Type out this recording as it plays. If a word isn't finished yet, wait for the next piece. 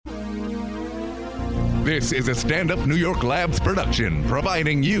This is a Stand Up New York Labs production,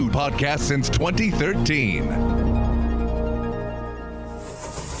 providing you podcasts since 2013.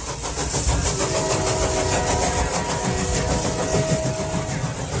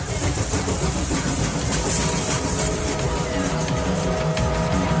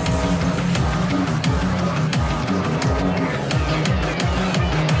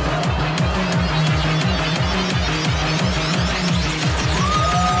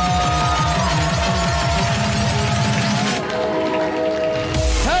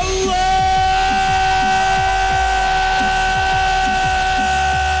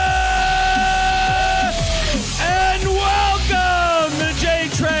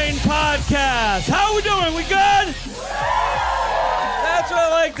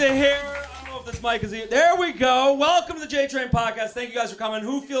 There we go. Welcome to the J-Train Podcast. Thank you guys for coming.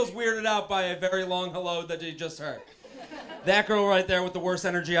 Who feels weirded out by a very long hello that you just heard? That girl right there with the worst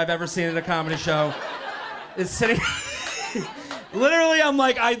energy I've ever seen at a comedy show is sitting... Literally, I'm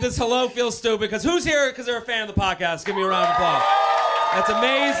like, this hello feels stupid, because who's here because they're a fan of the podcast? Give me a round of applause. That's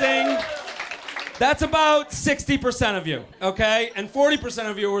amazing. That's about 60% of you, okay? And 40%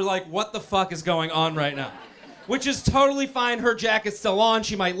 of you were like, what the fuck is going on right now? Which is totally fine. Her jacket's still on.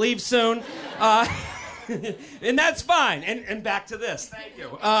 She might leave soon. And that's fine. And back to this. Thank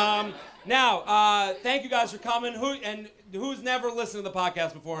you. Now, thank you guys for coming. Who's never listened to the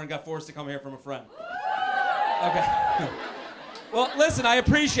podcast before and got forced to come here from a friend? Okay. Well, listen, I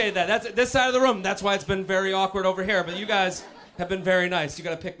appreciate that. That's this side of the room. That's why it's been very awkward over here. But you guys have been very nice. You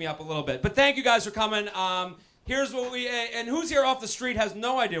got to pick me up a little bit. But thank you guys for coming. Here's what and who's here off the street has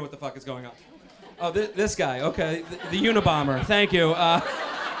no idea what the fuck is going on? Oh, this guy. Okay, the Unabomber. Thank you.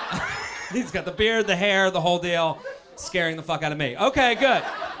 He's got the beard, the hair, the whole deal, scaring the fuck out of me. Okay, good.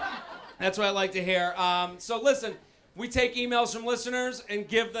 That's what I like to hear. So listen, we take emails from listeners and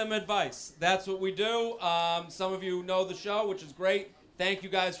give them advice. That's what we do. Some of you know the show, which is great. Thank you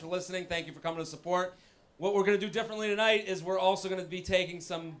guys for listening. Thank you for coming to support. What we're going to do differently tonight is we're also going to be taking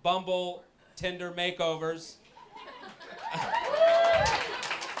some Bumble Tinder makeovers.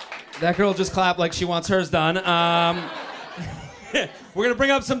 That girl just clapped like she wants hers done. We're going to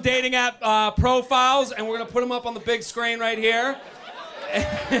bring up some dating app profiles, and we're going to put them up on the big screen right here.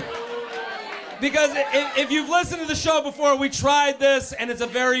 Because if you've listened to the show before, we tried this, and it's a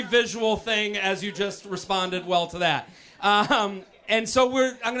very visual thing, as you just responded well to that. And so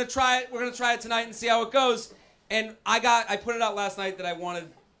we're going to try it tonight and see how it goes. And I put it out last night that I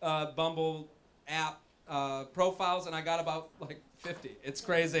wanted Bumble app profiles, and I got about 50. It's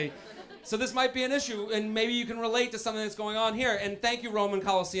crazy. So this might be an issue, and maybe you can relate to something that's going on here. And thank you, Roman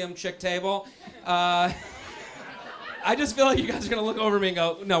Coliseum Chick Table. I just feel like you guys are going to look over me and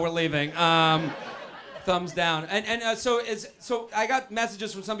go, no, we're leaving. Thumbs down. And so I got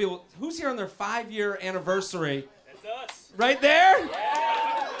messages from some people. Who's here on their 5-year anniversary? That's us. Right there?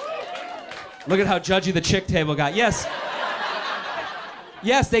 Yeah. Look at how judgy the Chick Table got. Yes.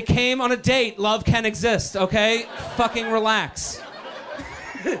 Yes, they came on a date. Love can exist, okay? Fucking relax.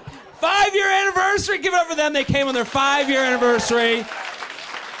 5-year anniversary. Give it up for them. They came on their 5-year anniversary.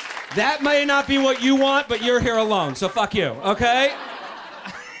 That may not be what you want, but you're here alone, so fuck you, okay?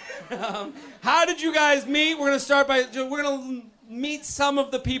 How did you guys meet? We're gonna meet some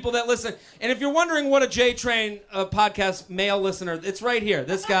of the people that listen. And if you're wondering what a J-Train podcast male listener, it's right here.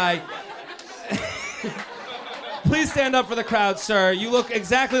 This guy. Please stand up for the crowd, sir. You look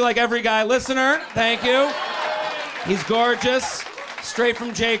exactly like every guy listener. Thank you. He's gorgeous. Straight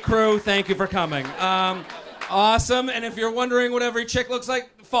from J. Crew. Thank you for coming. Awesome. And if you're wondering what every chick looks like,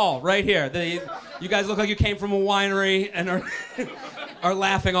 fall right here. You guys look like you came from a winery and are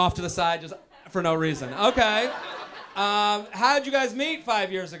laughing off to the side just for no reason. Okay. How did you guys meet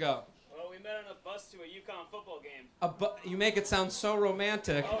 5 years ago? Well, we met on a bus to a UConn football game. You make it sound so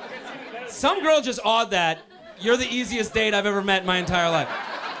romantic. Oh, some girl just awed that. You're the easiest date I've ever met in my entire life.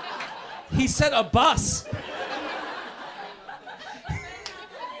 He said a bus.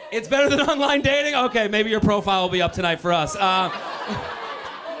 It's better than online dating? Okay, maybe your profile will be up tonight for us.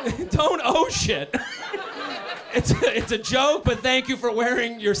 Don't owe shit. It's a joke, but thank you for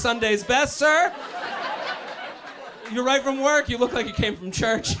wearing your Sunday's best, sir. You're right from work. You look like you came from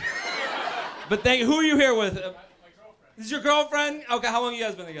church. But who are you here with? My girlfriend. This is your girlfriend? Okay, how long have you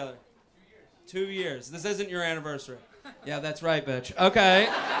guys been together? 2 years. This isn't your anniversary. Yeah, that's right, bitch. Okay.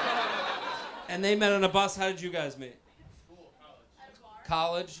 And they met on a bus. How did you guys meet? School,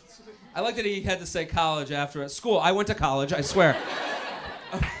 college. College? I like that he had to say college after it. School. I went to college, I swear.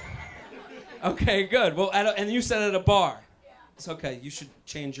 Okay, good. Well, and you said at a bar. Yeah. It's okay. You should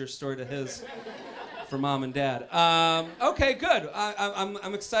change your story to his. for mom and dad. Okay, good.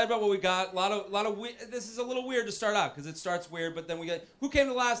 I'm excited about what we got. A lot of. This is a little weird to start out because it starts weird, but then we get. Who came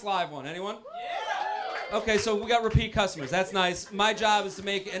to the last live one? Anyone? Yeah. Okay, so we got repeat customers. That's nice. My job is to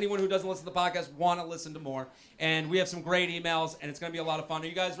make anyone who doesn't listen to the podcast want to listen to more. And we have some great emails, and it's going to be a lot of fun. Are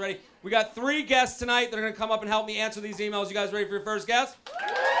you guys ready? We got 3 guests tonight that are going to come up and help me answer these emails. You guys ready for your first guest?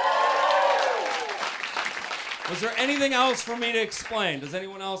 Was there anything else for me to explain? Does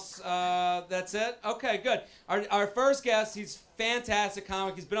anyone else, that's it? Okay, good. Our first guest, he's fantastic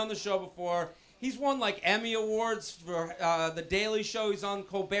comic. He's been on the show before. He's won like Emmy Awards for The Daily Show. He's on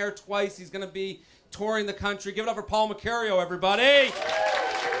Colbert twice. He's going to be touring the country. Give it up for Paul Mercurio, everybody.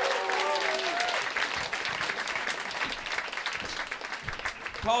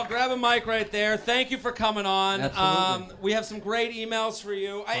 Paul, grab a mic right there. Thank you for coming on. Absolutely. We have some great emails for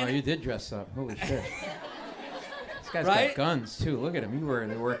you. Oh, you did dress up. Holy shit. This guy's got guns, too. Look at him. You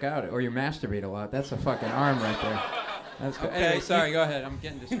work out, or you masturbate a lot. That's a fucking arm right there. That's good. Okay. Anyway, sorry, go ahead. I'm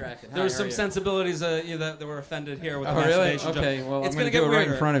getting distracted. There's some sensibilities that were offended here with the really? masturbation joke. Okay, well, it's I'm going to get do it right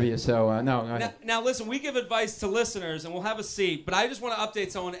weirder. in front of you, so no, go ahead. Now, listen, we give advice to listeners, and we'll have a seat, but I just want to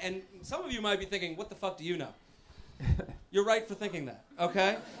update someone, and some of you might be thinking, what the fuck do you know? You're right for thinking that,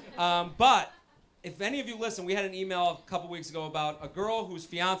 okay? But if any of you listen, we had an email a couple weeks ago about a girl whose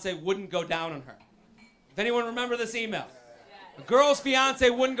fiance wouldn't go down on her. If anyone remember this email? A girl's fiance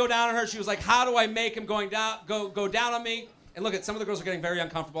wouldn't go down on her. She was like, how do I make him go down on me? And look, some of the girls are getting very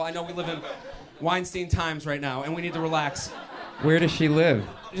uncomfortable. I know we live in Weinstein times right now, and we need to relax. Where does she live?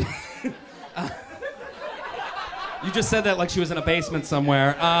 You just said that like she was in a basement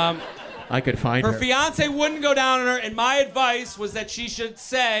somewhere. I could find her. Her fiance wouldn't go down on her, and my advice was that she should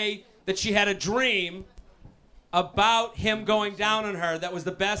say that she had a dream about him going down on her that was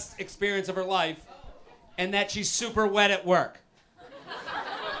the best experience of her life, and that she's super wet at work.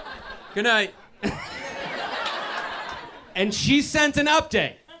 Good night. And she sent an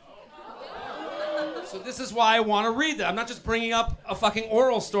update. So this is why I want to read that. I'm not just bringing up a fucking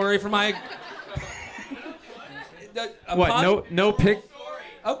oral story for my... What, no pic?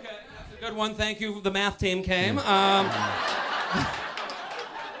 Okay, that's a good one. Thank you. The math team came.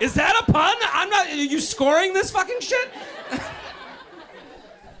 Is that a pun? I'm not... Are you scoring this fucking shit?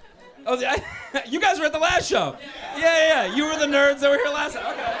 You guys were at the last show. Yeah. You were the nerds that were here last time.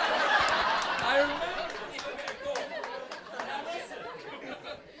 Okay. I remember. Okay, cool. Now listen.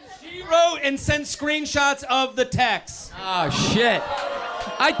 She wrote and sent screenshots of the text. Oh, shit.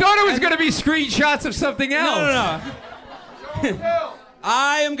 I thought it was going to be screenshots of something else. No.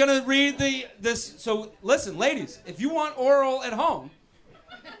 I am going to read this. So listen, ladies, if you want oral at home,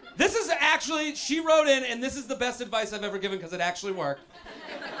 this is actually, she wrote in, and this is the best advice I've ever given because it actually worked.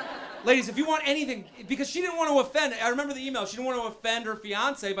 Ladies, if you want anything, because she didn't want to offend, I remember the email, she didn't want to offend her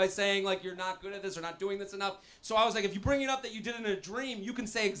fiance by saying, like, you're not good at this or not doing this enough. So I was like, if you bring it up that you did it in a dream, you can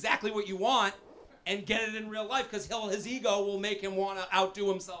say exactly what you want and get it in real life, because his ego will make him want to outdo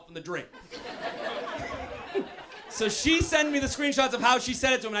himself in the dream. So she sent me the screenshots of how she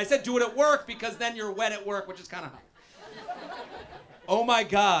said it to him, and I said, do it at work, because then you're wet at work, which is kind of hot. Oh my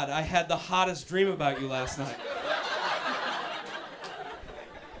God, I had the hottest dream about you last night.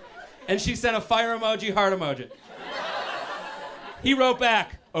 And she sent a fire emoji, heart emoji. He wrote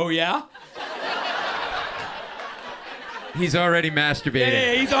back, oh yeah? He's already masturbating.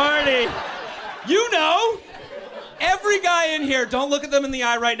 Yeah, he's already... You know, every guy in here, don't look at them in the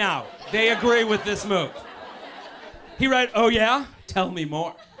eye right now. They agree with this move. He wrote, oh yeah? Tell me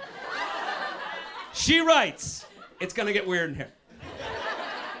more. She writes, it's gonna get weird in here.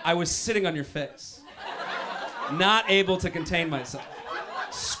 I was sitting on your face, not able to contain myself.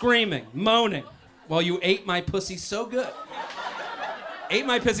 Screaming, moaning, while you ate my pussy so good. Ate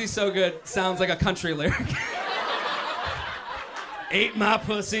my pussy so good sounds like a country lyric. Ate my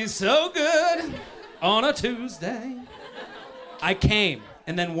pussy so good on a Tuesday. I came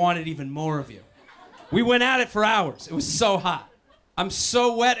and then wanted even more of you. We went at it for hours. It was so hot. I'm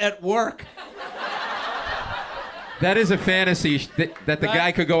so wet at work. That is a fantasy. That the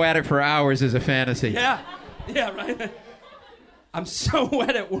guy could go at it for hours is a fantasy. Yeah, right. I'm so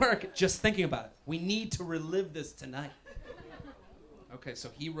wet at work just thinking about it. We need to relive this tonight. Okay, so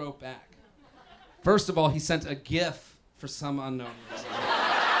he wrote back. First of all, he sent a GIF for some unknown reason.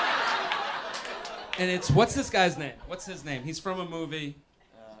 And it's, what's this guy's name? What's his name? He's from a movie.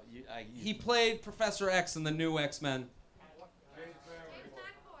 He played Professor X in the new X-Men.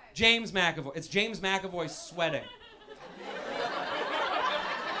 James McAvoy. It's James McAvoy sweating.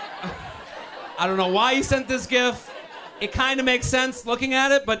 I don't know why he sent this GIF. It kind of makes sense looking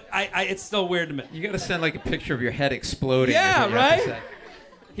at it, but it's still weird to me. You gotta send like a picture of your head exploding. Yeah, right?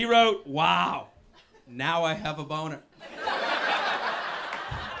 He wrote, wow, now I have a boner.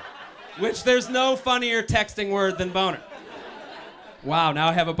 Which there's no funnier texting word than boner. Wow, now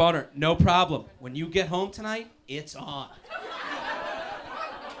I have a boner. No problem. When you get home tonight, it's on.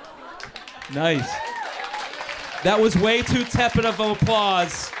 Nice. That was way too tepid of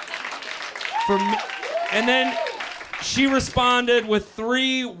applause for me. And then she responded with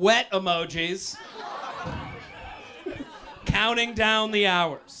 3 wet emojis, counting down the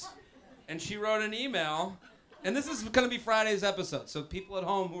hours. And she wrote an email, and this is going to be Friday's episode, so people at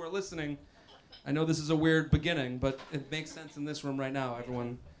home who are listening, I know this is a weird beginning, but it makes sense in this room right now,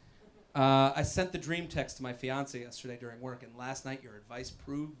 everyone. I sent the dream text to my fiance yesterday during work, and last night your advice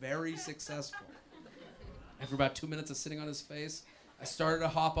proved very successful. After about 2 minutes of sitting on his face, I started to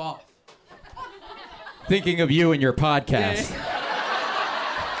hop off. Thinking of you and your podcast.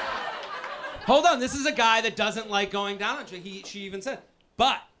 Hold on, this is a guy that doesn't like going down on you. She even said,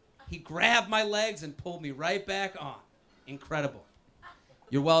 but he grabbed my legs and pulled me right back on. Incredible.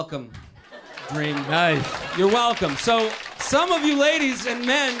 You're welcome, Dream. Nice. You're welcome. So some of you ladies and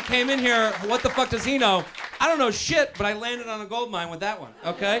men came in here, what the fuck does he know? I don't know shit, but I landed on a gold mine with that one,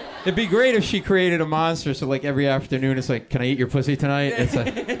 okay? It'd be great if she created a monster, so like every afternoon it's like, can I eat your pussy tonight? It's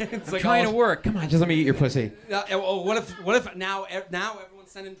like, It's I'm like trying all- to work. Come on, just let me eat your pussy. What if now everyone's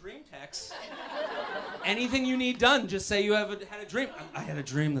sending dream texts? Anything you need done, just say you had a dream. I had a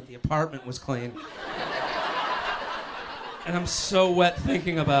dream that the apartment was clean. And I'm so wet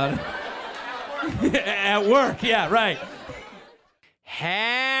thinking about it. At work, yeah, right.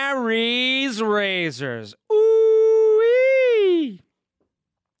 Harry's Razors. Ooh-wee.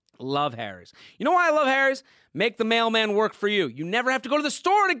 Love Harry's. You know why I love Harry's? Make the mailman work for you. You never have to go to the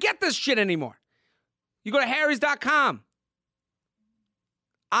store to get this shit anymore. You go to harrys.com.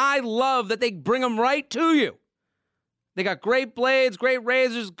 I love that they bring them right to you. They got great blades, great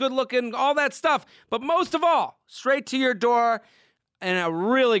razors, good looking, all that stuff. But most of all, straight to your door and a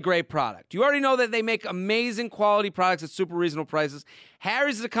really great product. You already know that they make amazing quality products at super reasonable prices.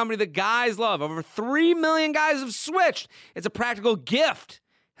 Harry's is a company that guys love. Over 3 million guys have switched. It's a practical gift.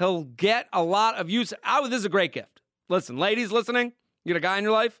 He'll get a lot of use. This is a great gift. Listen, ladies listening, you got a guy in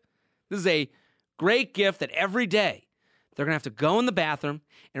your life? This is a great gift that every day they're going to have to go in the bathroom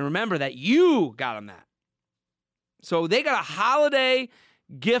and remember that you got them that. So they got a holiday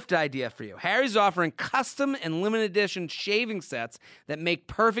gift idea for you. Harry's offering custom and limited edition shaving sets that make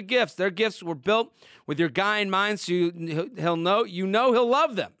perfect gifts. Their gifts were built with your guy in mind, so he'll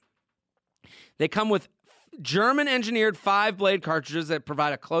love them. They come with German-engineered 5-blade cartridges that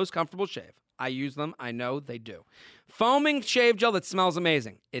provide a close, comfortable shave. I use them. I know they do. Foaming shave gel that smells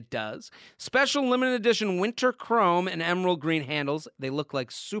amazing. It does. Special limited edition winter chrome and emerald green handles. They look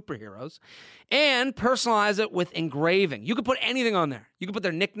like superheroes. And personalize it with engraving. You could put anything on there. You could put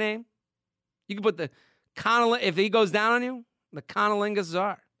their nickname. You could put if he goes down on you, the Conolingus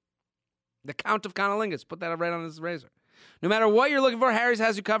Czar. The Count of Conolingus. Put that right on his razor. No matter what you're looking for, Harry's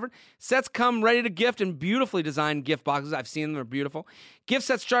has you covered. Sets come ready to gift in beautifully designed gift boxes. I've seen them. They're beautiful. Gift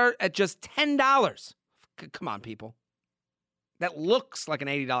sets start at just $10. Come on, people. That looks like an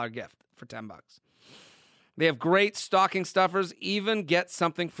 $80 gift for $10. They have great stocking stuffers. Even get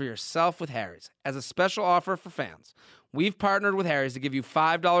something for yourself with Harry's. As a special offer for fans, we've partnered with Harry's to give you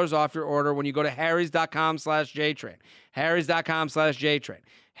 $5 off your order when you go to harrys.com/JTrain. harrys.com/JTrain.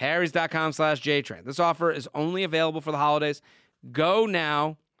 harrys.com/JTrain. This offer is only available for the holidays. Go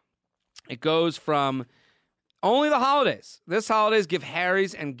now. It goes from only the holidays. This holidays, give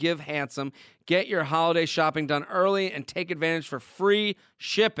Harry's and give handsome. Get your holiday shopping done early and take advantage for free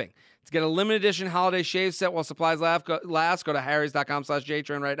shipping. To get a limited edition holiday shave set while supplies last, go to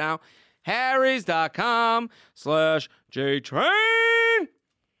harrys.com/JTrain right now. harrys.com/JTrain.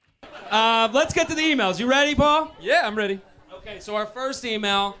 Let's get to the emails. You ready, Paul? Yeah, I'm ready. Okay, so our first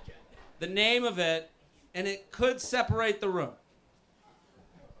email, the name of it, and it could separate the room.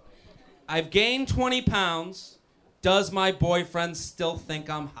 I've gained 20 pounds. Does my boyfriend still think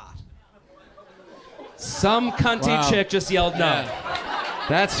I'm hot? Some cunty chick just yelled no. Yeah.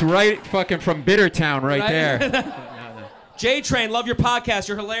 That's right fucking from Bittertown right there. J-Train, love your podcast.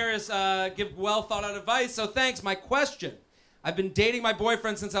 You're hilarious. Give well thought out advice, so thanks. My question, I've been dating my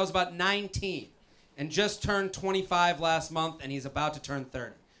boyfriend since I was about 19 and just turned 25 last month, and he's about to turn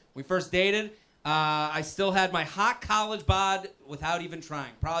 30. We first dated. I still had my hot college bod without even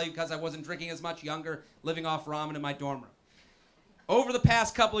trying, probably because I wasn't drinking as much, younger, living off ramen in my dorm room. Over the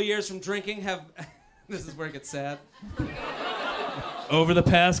past couple of years from drinking this is where it gets sad. Over the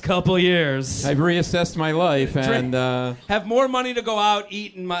past couple of years, I've reassessed my life and have more money to go out,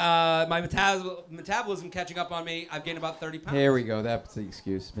 eat, and my metabolism catching up on me. I've gained about 30 pounds. Here we go. That's the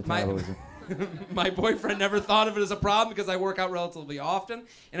excuse. Metabolism. My boyfriend never thought of it as a problem because I work out relatively often.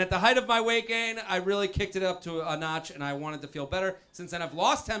 And at the height of my weight gain, I really kicked it up to a notch, and I wanted to feel better. Since then, I've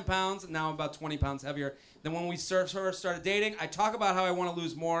lost 10 pounds, and now I'm about 20 pounds heavier than when we first started dating. I talk about how I want to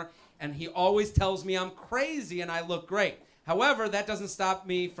lose more, and he always tells me I'm crazy and I look great. However, that doesn't stop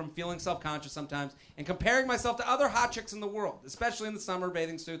me from feeling self-conscious sometimes and comparing myself to other hot chicks in the world, especially in the summer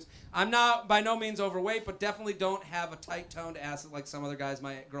bathing suits. I'm not by no means overweight, but definitely don't have a tight-toned ass like some other girls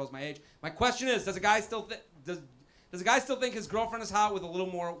my age. My question is, does a guy still think his girlfriend is hot with a little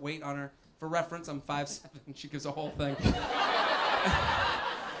more weight on her? For reference, I'm 5'7". She gives a whole thing.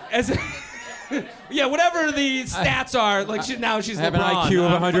 Yeah, whatever the stats are, like now she's I have LeBron. an IQ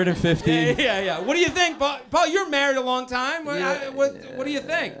of 150. Yeah. What do you think, Paul? You're married a long time. What do you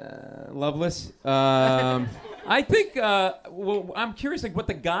think? Loveless. I think. Well, I'm curious, like, what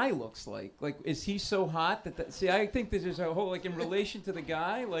the guy looks like. Like, is he so hot that? See, I think there's a whole, like, in relation to the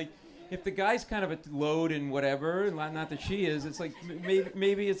guy, like. If the guy's kind of a load and whatever, not that she is, it's like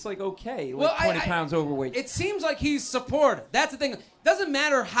maybe it's like okay, like 20 pounds overweight. It seems like he's supportive. That's the thing. Doesn't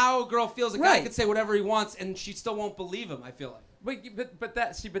matter how a girl feels. A guy could say whatever he wants, and she still won't believe him. I feel like. But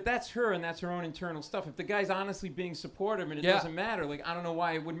that's her, and that's her own internal stuff. If the guy's honestly being supportive and it doesn't matter, like I don't know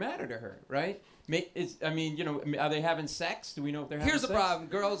why it would matter to her, right? Are they having sex? Do we know if they're having sex? Here's the problem,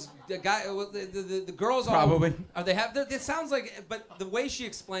 girls. The girls probably are they have. It sounds like, but the way she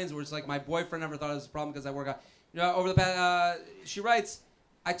explains, where it's like my boyfriend never thought it was a problem because I work out. Over the past, she writes,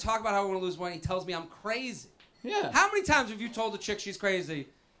 I talk about how I want to lose weight. He tells me I'm crazy. Yeah. How many times have you told a chick she's crazy,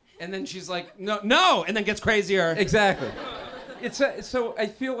 and then she's like, no, and then gets crazier? Exactly. So I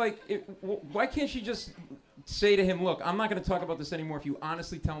feel like, why can't she just say to him, look, I'm not going to talk about this anymore if you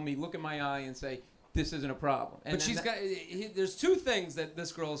honestly tell me, look in my eye and say, this isn't a problem. And but there's two things that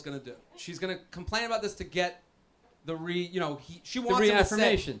this girl is going to do. She's going to complain about this to get she wants the him to say,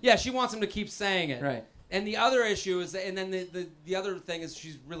 reaffirmation. yeah, she wants him to keep saying it. Right. And the other issue is that, and then the other thing is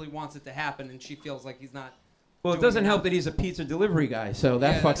she really wants it to happen, and she feels like he's not. Well, it doesn't help that he's a pizza delivery guy, so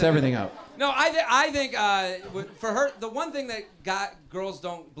that fucks everything up. No, I think for her, the one thing that girls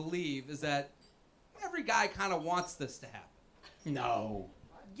don't believe is that every guy kind of wants this to happen. No.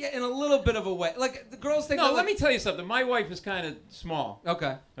 Yeah, in a little bit of a way. Like, the girls think... No, let me tell you something. My wife is kind of small.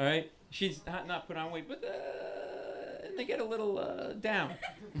 Okay. All right? She's not put on weight, but they get a little down.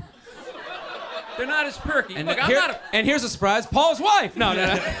 They're not as perky. And, look, and here's a surprise. Paul's wife. No.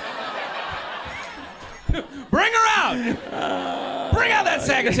 Bring her out. Bring out that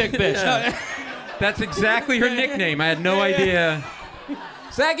saggy tick bitch. Yeah. That's exactly her nickname. I had no idea.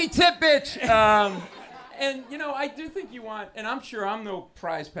 Saggy tip bitch. And, I do think you want, and I'm sure I'm no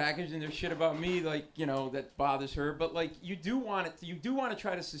prize package, and there's shit about me, like, that bothers her, but, like, you do want to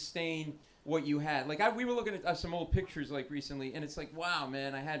try to sustain what you had. Like, we were looking at some old pictures, like, recently, and it's like, wow,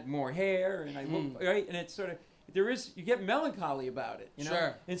 man, I had more hair, and I look, right? And it's sort of, you get melancholy about it,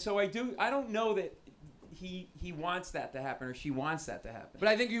 Sure. And so I don't know that he wants that to happen, or she wants that to happen. But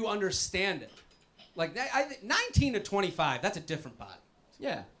I think you understand it. Like, 19 to 25, that's a different body.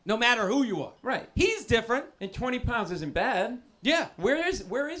 Yeah. No matter who you are. Right. He's different. And 20 pounds isn't bad. Yeah. Where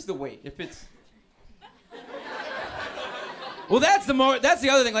is the weight? If it's... Well, that's the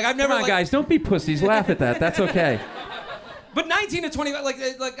other thing. Like, I've never... Come on, guys, don't be pussies. Laugh at that. That's okay. But 19 to 25,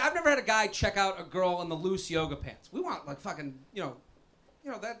 like I've never had a guy check out a girl in the loose yoga pants. We want, like, fucking,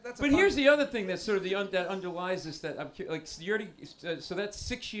 that's a But here's the other thing that's sort of that underlies this, that I'm like, you already, so that's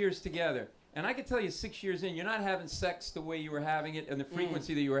 6 years together. And I can tell you 6 years in, you're not having sex the way you were having it and the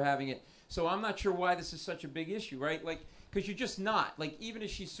frequency that you were having it. So I'm not sure why this is such a big issue, right? Like, because you're just not. Like, even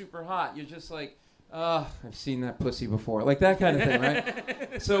if she's super hot, you're just like, I've seen that pussy before. Like, that kind of thing,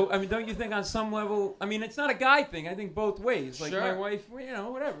 right? So, I mean, don't you think on some level, I mean, it's not a guy thing. I think both ways. Like, sure. My wife,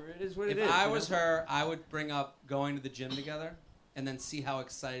 whatever. It is what it is. If I was her, I would bring up going to the gym together and then see how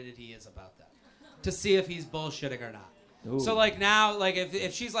excited he is about that. To see if he's bullshitting or not. Ooh. So, like, now, like,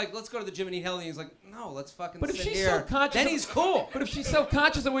 if she's like, let's go to the gym and eat healthy, and he's like, no, let's fucking sit here. But if she's self-conscious... Then he's cool. But if she's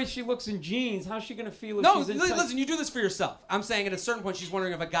self-conscious the way she looks in jeans, how's she going to feel if she's inside? Listen, you do this for yourself. I'm saying at a certain point, she's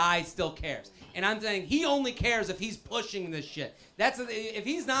wondering if a guy still cares. And I'm saying he only cares if he's pushing this shit. If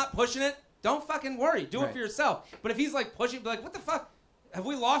he's not pushing it, don't fucking worry. Do it for yourself. But if he's, like, pushing, be like, what the fuck? Have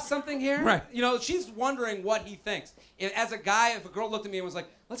we lost something here? Right. She's wondering what he thinks. As a guy, if a girl looked at me and was like,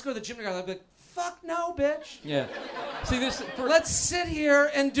 let's go to the gym together, I'd be like, fuck no, bitch. Yeah. See this. Let's sit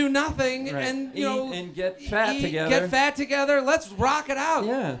here and do nothing, and eat and get fat together. Get fat together. Let's rock it out.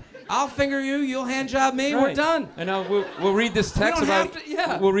 Yeah. I'll finger you. You'll hand job me. Right. We're done. And now we'll read this text about.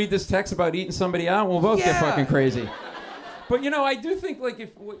 We'll read this text about eating somebody out. And we'll both get fucking crazy. But I do think, like, if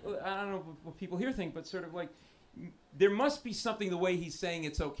I don't know what people here think, but sort of like, there must be something the way he's saying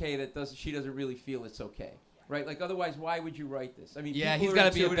it's okay that she doesn't really feel it's okay. Right? Like, otherwise, why would you write this? I mean, Yeah, people he's are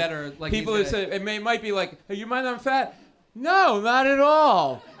got to be a into it. better. Like, People he's who gotta- say, it might be like, hey, you mind I'm fat? No, not at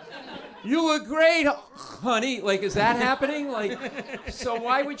all. You look great, honey. Like, is that happening? Like, so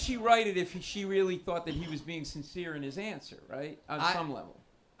why would she write it if she really thought that he was being sincere in his answer, right? On some level.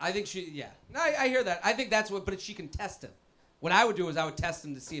 I think I hear that. I think that's what, but she can test him. What I would do is I would test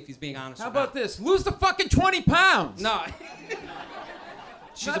him to see if he's being honest. How or about not. this? Lose the fucking 20 pounds. No.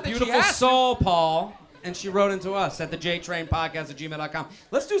 She's Not a that she beautiful has to. soul, Paul, and she wrote into us at the jtrainpodcast@gmail.com.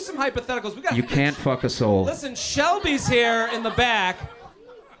 Let's do some hypotheticals. We got. You can't fuck a soul. Listen, Shelby's here in the back.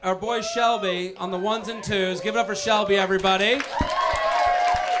 Our boy Shelby on the ones and twos. Give it up for Shelby, everybody.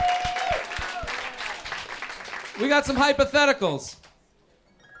 We got some hypotheticals.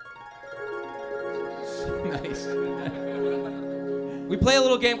 Nice. We play a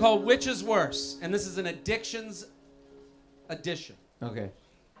little game called Which is Worse, and this is an addictions edition. Okay.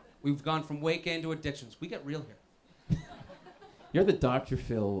 We've gone from weight gain to addictions. We get real here. You're the Dr.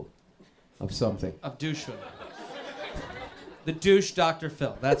 Phil of something. Of douchehood. The douche Dr.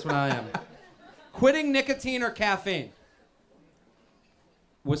 Phil. That's what I am. Quitting nicotine or caffeine?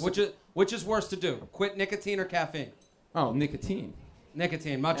 Which is worse to do? Quit nicotine or caffeine? Oh, nicotine.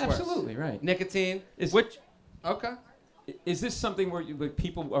 Nicotine, much worse. Absolutely, right. Nicotine. Okay. Is this something where like,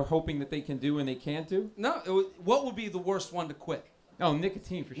 people are hoping that they can do and they can't do? No, what would be the worst one to quit? Oh,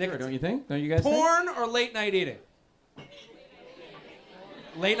 nicotine for sure, Nicotine. don't you think? Don't you guys think? Porn or late night eating?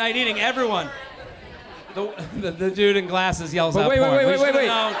 Late night eating, everyone. The dude in glasses yells But out wait, porn. wait, We wait, wait, should've wait.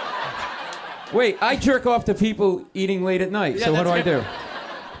 known. Wait, I jerk off to people eating late at night, Yeah, so what do I that's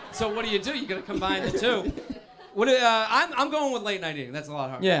do? So what do? You gotta combine the two. I'm going with late night eating. That's a lot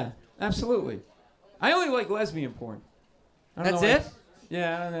harder. Yeah, absolutely. I only like lesbian porn. I don't That's know why. it?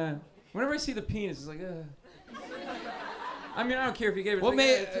 Yeah, I don't know. Whenever I see the penis, it's like, I mean, I don't care if you gave it. What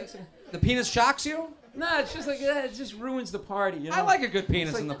made the penis shocks you? No, it's just like it just ruins the party. You know? I like a good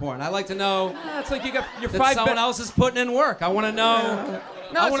penis like- in the porn. I like to know It's like you got your that five. someone else is putting in work. I want to know.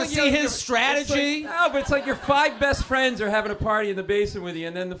 No, I it's want like, to you see know, his strategy. No, but it's like your five best friends are having a party in the basement with you,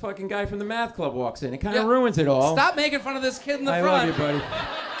 and then the fucking guy from the math club walks in. It kind of Yeah. ruins it all. Stop making fun of this kid in the I front. love you, buddy.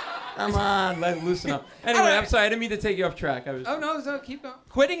 Come on, loosen up. Anyway, All right. I'm sorry. I didn't mean to take you off track. I was Oh no, keep going.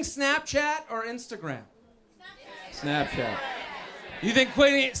 Quitting Snapchat or Instagram? Snapchat. You think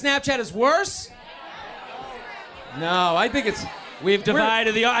quitting Snapchat is worse? No, I think it's We've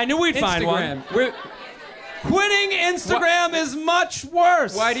divided the. I knew we'd find one. Instagram. We're, Quitting Instagram is much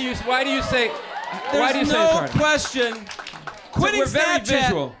worse. why do you say? Why There's do you say no it's hard? question. Quitting we're very Snapchat.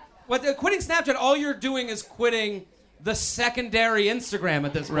 visual. Quitting Snapchat, all you're doing is quitting the secondary Instagram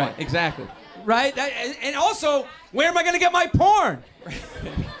at this point. Right, exactly. Right? And also, where am I going to get my porn?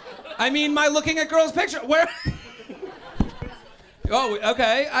 I mean, my looking at girls' picture. Where? Oh,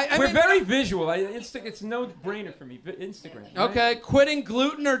 okay. We're mean, very visual. It's no brainer for me. Instagram. Right? Okay, quitting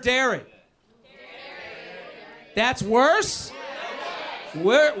gluten or dairy? That's worse?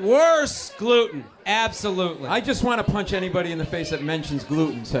 Worse gluten. Absolutely. I just want to punch anybody in the face that mentions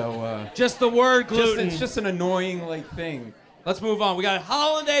gluten. So just the word gluten. it's just an annoying thing. Let's move on. We got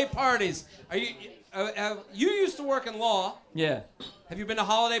holiday parties. Are you? You used to work in law. Yeah. Have you been to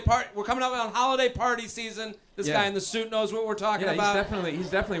holiday party? We're coming up on holiday party season. This Yeah. guy in the suit knows what we're talking Yeah, about. he's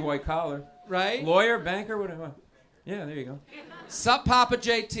definitely white collar. Right? Lawyer, banker, whatever. Yeah, there you go. Sup Papa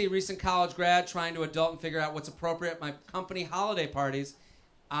JT, recent college grad, trying to adult and figure out what's appropriate at my company holiday parties.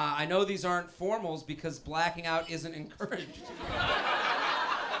 I know these aren't formals because blacking out isn't encouraged.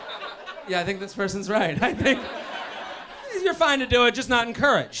 Yeah, I think this person's right. I think you're fine to do it, just not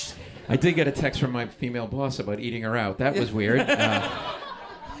encouraged. I did get a text from my female boss about eating her out. That was weird.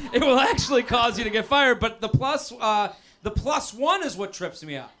 It will actually cause you to get fired, but the plus one is what trips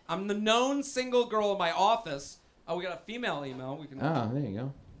me out. I'm the known single girl in my office. Oh, we got a female email. We can. Oh, there you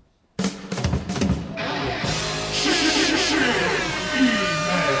go.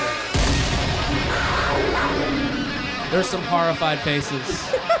 There's some horrified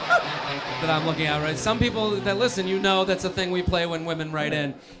faces that I'm looking at, right? Some people that listen, you know that's a thing we play when women write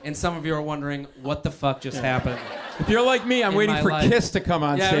in, and some of you are wondering, what the fuck just happened? If you're like me, I'm In waiting my for life. Kiss to come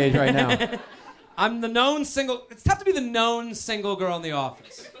on Yeah. stage right now. I'm the known single. It's tough to be the known single girl in the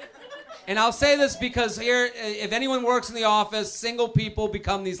office. And I'll say this because here, if anyone works in the office, single people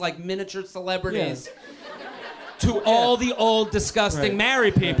become these like miniature celebrities to all the old, disgusting Right.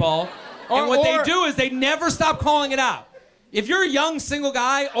 married people. And what they do is they never stop calling it out. If you're a young single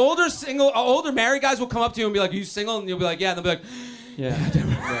guy, older married guys will come up to you and be like, "Are you single?" And you'll be like, "Yeah." And they'll be like, Yeah.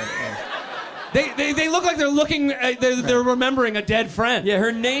 Right. They look like they're looking. They're remembering a dead friend. Yeah,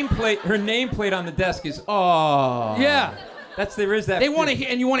 her nameplate on the desk is oh. Yeah. There is that. They want to hear,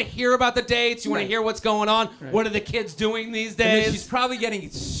 and you want to hear about the dates. You want to hear what's going on. Right. What are the kids doing these And then days? she's probably getting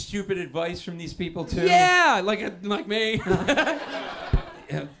stupid advice from these people too. Yeah, like me.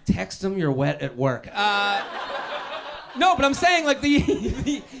 Yeah, text them you're wet at work. No, but I'm saying like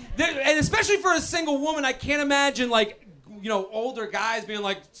and especially for a single woman, I can't imagine like older guys being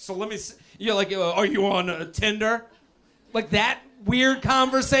like, so let me. Are you on Tinder? Like that weird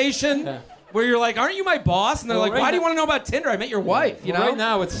conversation. Yeah. Where you're like, aren't you my boss? And they're like, why do you want to know about Tinder? I met your wife. You know. Right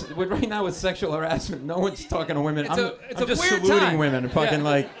now with sexual harassment, no one's talking to women. I'm just weird saluting time. women and fucking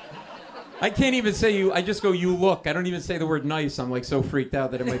like. I can't even say you. I just go, you look. I don't even say the word nice. I'm like so freaked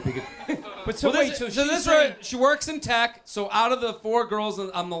out that it might be good. But she works in tech. So out of the 4 girls,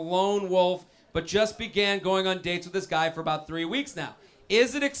 I'm the lone wolf. But just began going on dates with this guy for about 3 weeks now.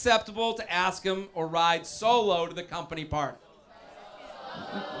 Is it acceptable to ask him or ride solo to the company party?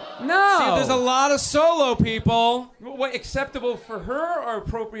 No. See, there's a lot of solo people. What, acceptable for her or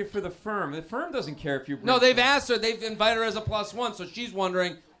appropriate for the firm? The firm doesn't care if you bring No, they've asked her. They've invited her as a +1, so she's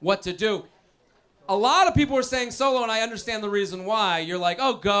wondering what to do. A lot of people are saying solo, and I understand the reason why. You're like,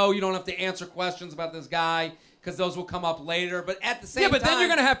 oh, go. You don't have to answer questions about this guy because those will come up later. But at the same time... Yeah, but then you're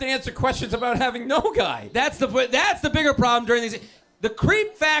going to have to answer questions about having no guy. That's the bigger problem during these... The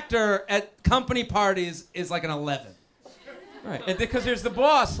creep factor at company parties is like an 11. Right, and because there's the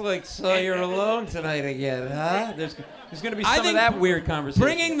boss, like, so you're alone tonight again, huh? There's going to be some of that weird conversation.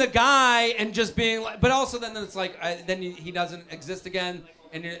 Bringing the guy and just being like... But also then it's like, then he doesn't exist again,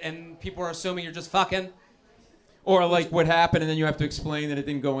 and people are assuming you're just fucking. Or like what happened, and then you have to explain that it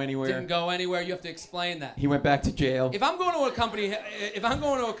didn't go anywhere. Didn't go anywhere. You have to explain that. He went back to jail. If I'm going to a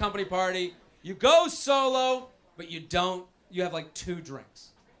company party, you go solo, but you don't. You have like 2 drinks.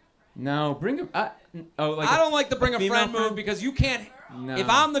 No, bring a. I don't like the bring a friend move because you can't. No.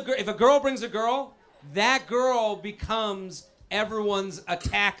 If a girl brings a girl, that girl becomes everyone's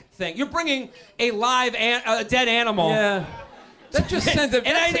attack thing. You're bringing a dead animal. Yeah. That just sends a.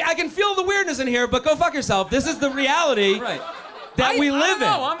 And I can feel the weirdness in here, but go fuck yourself. This is the reality that we live in.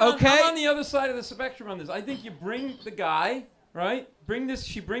 I'm on the other side of the spectrum on this. I think you bring the guy, right?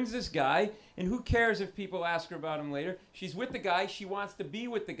 She brings this guy, and who cares if people ask her about him later? She's with the guy. She wants to be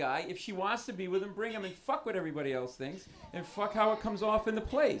with the guy. If she wants to be with him, bring him and fuck what everybody else thinks, and fuck how it comes off in the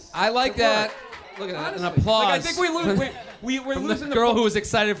place. I like that. Look at that. An applause. Like, I think we're losing the girl who was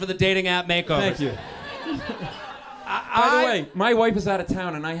excited for the dating app makeover. Thank you. By the way, my wife is out of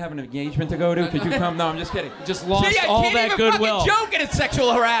town and I have an engagement to go to. Could you come? No, I'm just kidding. Just lost all that goodwill. Joking at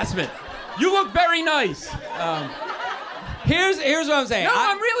sexual harassment. You look very nice. Here's what I'm saying. No,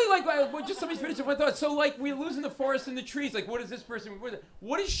 I'm really like, just let me finish my thought. So, like, we're losing the forest and the trees. Like, what does this person,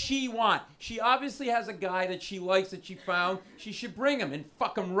 what does she want? She obviously has a guy that she likes, that she found. She should bring him and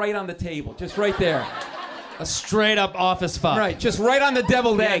fuck him right on the table. Just right there. A straight up office fuck. Right, just right on the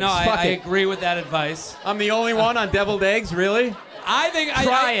deviled eggs. No, I agree with that advice. I'm the only one on deviled eggs, really? I think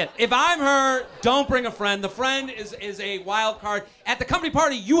Try it. If I'm her, don't bring a friend. The friend is a wild card. At the company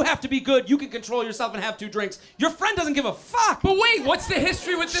party, you have to be good. You can control yourself and have 2 drinks. Your friend doesn't give a fuck. But wait, what's the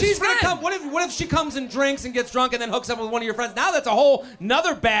history with this friend? Gonna come. What if she comes and drinks and gets drunk and then hooks up with one of your friends? Now that's a whole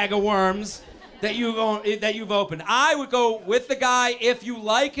nother bag of worms that you've opened. I would go with the guy. If you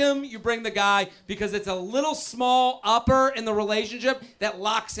like him, you bring the guy because it's a little small upper in the relationship that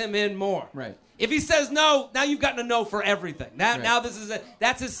locks him in more. Right. If he says no, now you've gotten a no for everything. Now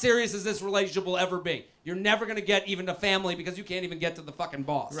that's as serious as this relationship will ever be. You're never gonna get even to family because you can't even get to the fucking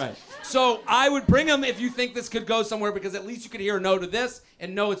boss. Right. So I would bring him if you think this could go somewhere because at least you could hear a no to this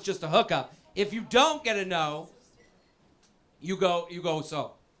and know it's just a hookup. If you don't get a no, you go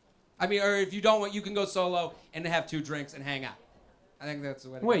solo. I mean, or if you don't want, you can go solo and have 2 drinks and hang out. I think that's the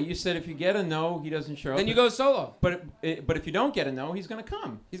way to go. Wait, you said if you get a no, he doesn't show up. Then you go solo. But if you don't get a no, he's going to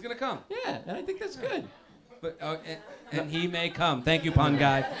come. He's going to come. Yeah, and I think that's good. But and he may come. Thank you, pun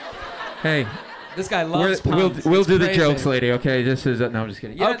guy. Hey. This guy loves puns. We'll do crazy. the jokes later, okay? This is... no, I'm just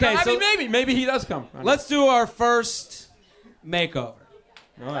kidding. Yeah, okay, no, I mean, maybe he does come. Let's do our first makeover.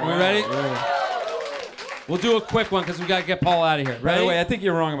 All right. Are we ready? Right. We'll do a quick one because we got to get Paul out of here. Ready? By the way, I think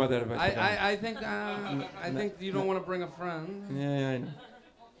you're wrong about that. I think you don't want to bring a friend. Yeah, I know.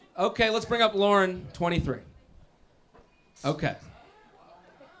 Okay, let's bring up Lauren, 23. Okay.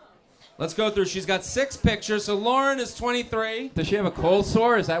 Let's go through. She's got 6 pictures. So Lauren is 23. Does she have a cold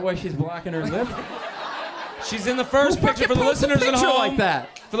sore? Is that why she's blocking her lip? She's in the first picture for the listeners at home. Like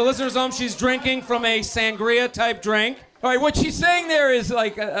that? For the listeners at home, she's drinking from a sangria type drink. All right, what she's saying there is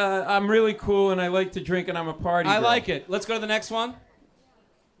like, I'm really cool and I like to drink and I'm a party girl. I like it. Let's go to the next one.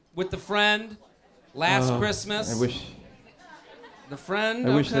 with the friend last Christmas. I wish. The friend,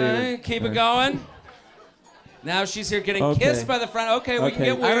 I wish they okay, would- keep it going. Now she's here getting kissed by the friend. Okay, we can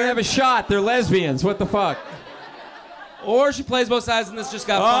get weird. I don't have a shot. They're lesbians. What the fuck? Or she plays both sides and this just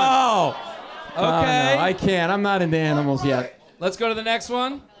got fun. Oh! Okay. No, I can't. I'm not into animals yet. Let's go to the next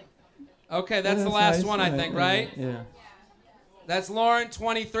one. Okay, that's the last nice. one, I think, right? Yeah. That's Lauren,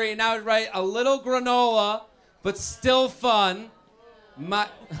 23. Now, right, a little granola, but still fun.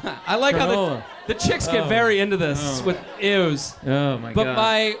 I like how Granola. the chicks get very into this with ews. Oh my But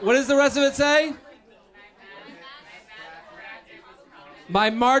god. what does the rest of it say? My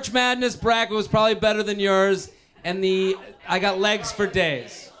March Madness bracket was probably better than yours, and I got legs for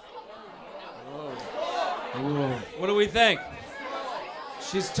days. Whoa. What do we think?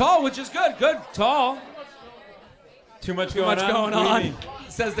 She's tall, which is good. Good, tall. Too much Too much going What do you on, mean?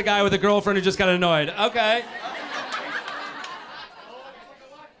 says the guy with a girlfriend who just got annoyed. Okay.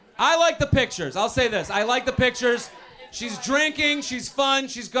 I like the pictures. I'll say this. I like the pictures. She's drinking. She's fun.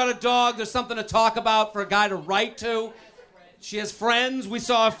 She's got a dog. There's something to talk about for a guy to write to. She has friends. We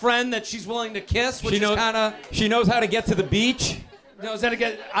saw a friend that she's willing to kiss, which is kind of... She knows how to get to the beach. Knows how to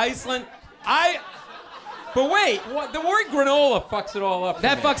get Iceland. But wait, what, the word granola fucks it all up. for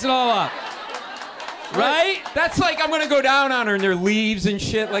That me. fucks it all up. Right? That's like I'm gonna go down on her and there are leaves and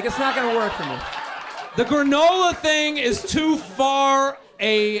shit. Like it's not gonna work for me. The granola thing is too far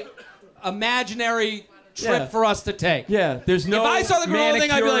a imaginary trip Yeah. for us to take. Yeah, there's no If I saw the granola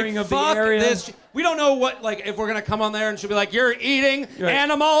thing, I'd be manicuring like, of the fuck area. this. We don't know what, like, if we're going to come on there and she'll be like, you're eating Right.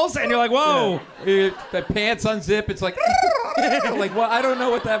 animals. And you're like, whoa. Yeah. The pants unzip. It's like, like what? I don't know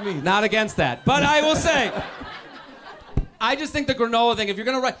what that means. Not against that. But I will say, I just think the granola thing, if you're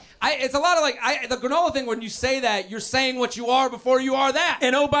going to write, it's a lot of like, the granola thing, when you say that, you're saying what you are before you are that.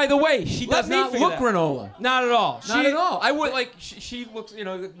 And oh, by the way, she Let does me not figure look that. granola. Not at all. Not at all. I would like. She looks,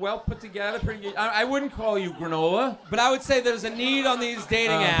 well put together, pretty good. I wouldn't call you granola. But I would say there's a need on these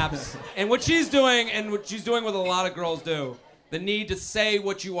dating apps, and what she's doing, and what she's doing what a lot of girls do, the need to say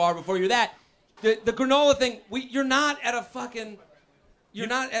what you are before you're that. The granola thing, you're not at a fucking, you're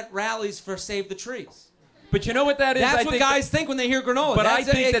not at rallies for Save the Trees. But you know what that is? That's I what think guys think when they hear granola. But That's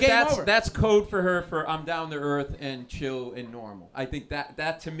I think game that's over. code for her for I'm down to earth and chill and normal. I think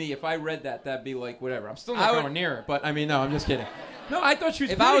that to me, if I read that, that'd be like whatever. I'm still not going near her. But I mean, no, I'm just kidding. No, I thought she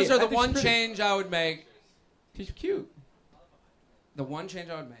was. If pretty. I was her, the think she's one pretty. change I would make, She's cute. the one change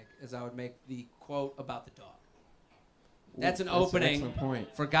I would make is I would make the quote about the dog. That's an That's an opening excellent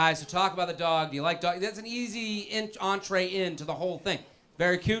point. for guys to talk about the dog. Do you like dog? That's an easy entree into the whole thing.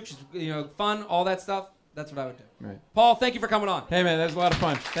 Very cute. She's fun. All that stuff. That's what I would do. Right. Paul, thank you for coming on. Hey man, that was a lot of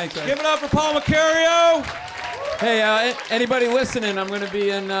fun. Thanks, guys. Give it up for Paul Mercurio. Hey, anybody listening? I'm going to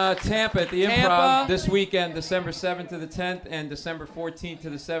be in Tampa at the Tampa. Improv this weekend, December 7th to the 10th, and December 14th to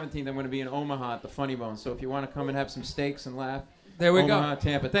the 17th. I'm going to be in Omaha at the Funny Bone. So if you want to come and have some steaks and laugh, There we Omaha, go.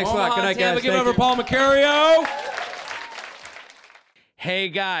 Tampa. Thanks Omaha, a lot. Good night, Tampa. guys. Give it Thank up for you. Paul Mercurio. Hey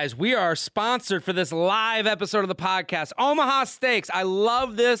guys, we are sponsored for this live episode of the podcast. Omaha Steaks. I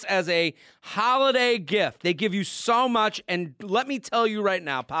love this as a holiday gift. They give you so much, and let me tell you right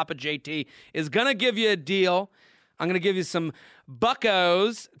now, Papa JT is gonna give you a deal. I'm gonna give you some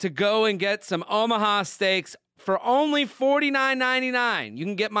buckos to go and get some Omaha Steaks for only $49.99. You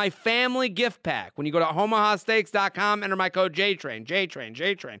can get my family gift pack when you go to omahasteaks.com. Enter my code JTRAIN, JTRAIN,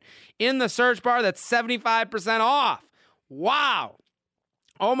 JTRAIN. In the search bar, that's 75% off. Wow.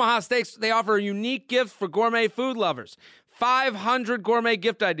 Omaha Steaks, they offer a unique gift for gourmet food lovers. 500 gourmet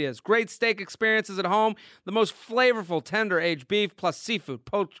gift ideas, great steak experiences at home, the most flavorful tender aged beef, plus seafood,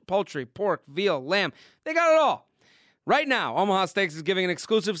 poultry, pork, veal, lamb. They got it all. Right now, Omaha Steaks is giving an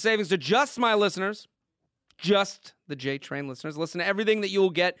exclusive savings to just my listeners, just the J-Train listeners. Listen to everything that you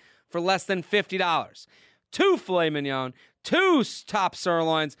will get for less than $50. 2 filet mignon, 2 top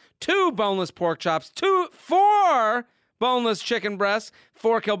sirloins, 2 boneless pork chops, 4 boneless chicken breasts,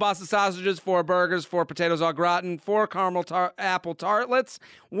 4 kielbasa sausages, 4 burgers, 4 potatoes au gratin, 4 caramel apple tartlets,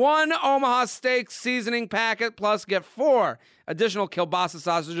 1 Omaha Steak seasoning packet, plus get 4 additional kielbasa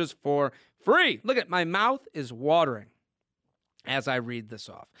sausages for free. Look at my mouth is watering as I read this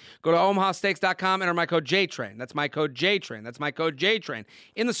off. Go to omahasteaks.com, enter my code JTRAIN. That's my code JTRAIN. That's my code JTRAIN.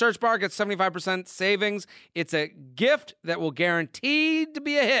 In the search bar, get 75% savings. It's a gift that will guaranteed to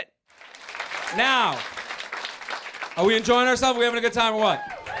be a hit. Now, are we enjoying ourselves? Are we having a good time or what?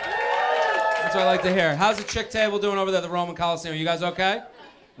 That's what I like to hear. How's the chick table doing over there at the Roman Coliseum? You guys okay?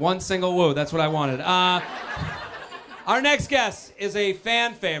 One single woo. That's what I wanted. Our next guest is a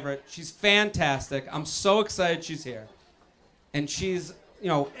fan favorite. She's fantastic. I'm so excited she's here. And she's,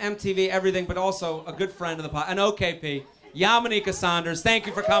 MTV, everything, but also a good friend of the pod, an OKP. Yamaneika Saunders. Thank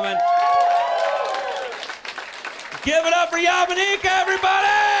you for coming. Give it up for Yamaneika, everybody!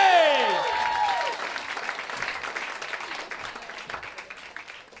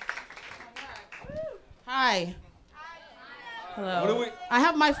 Hi. Hello. What do we? I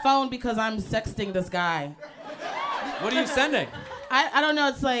have my phone because I'm sexting this guy. What are you sending? I don't know.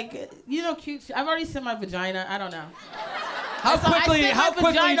 It's like, you know, cute. I've already sent my vagina. I don't know. How quickly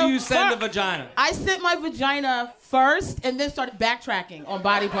do you send a fir- vagina? I sent my vagina first and then started backtracking on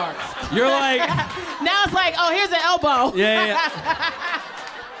body parts. You're like, Now it's like, oh, here's an elbow. yeah.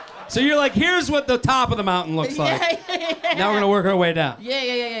 So you're like, here's what the top of the mountain looks like. Yeah. Now we're gonna work our way down.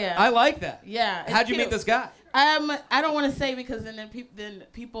 Yeah. I like that. Yeah. it's How'd you cute. meet this guy? I don't want to say because then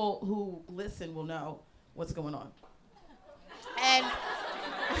people who listen will know what's going on. And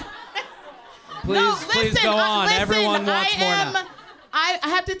Please go on. Everyone wants more now. I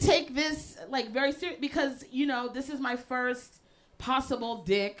have to take this like very serious because you know this is my first possible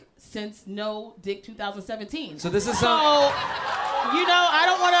dick since No Dick 2017. So this is you know I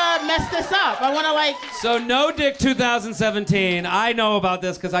don't want to mess this up. I want to like. So No Dick 2017. I know about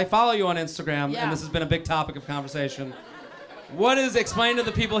this because I follow you on Instagram, Yeah. and this has been a big topic of conversation. Explain to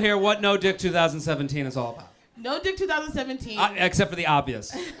the people here what No Dick 2017 is all about. No Dick 2017. Except for the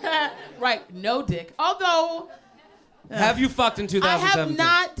obvious. Right, no dick. Although Have you fucked in I 2017? have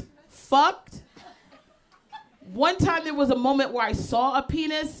not fucked. One time there was a moment where I saw a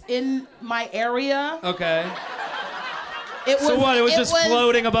penis in my area. Okay. It was, So what? It was just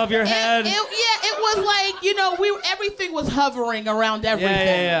floating above your head? It was like, you know, everything was hovering around everything.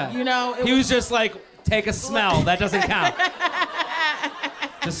 Yeah. You know, He was just like, take a smell. That doesn't count.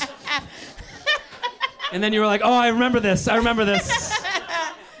 Just. And then you were like, oh, I remember this. yeah,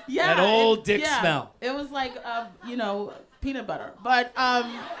 that old dick smell. It was like, you know, peanut butter. But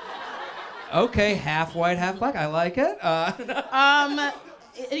Okay, half white, half black. I like it.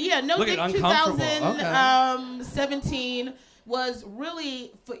 yeah, No Look Dick at uncomfortable. 2017 was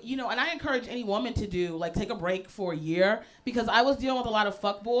really, you know, and I encourage any woman to do, like, take a break for a year because I was dealing with a lot of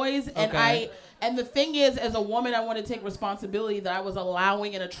fuckboys, and Okay. and the thing is, as a woman, I want to take responsibility that I was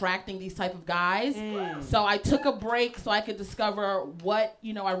allowing and attracting these type of guys. So I took a break so I could discover what,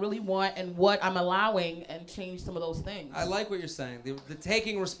 you know, I really want and what I'm allowing and change some of those things. I like what you're saying. The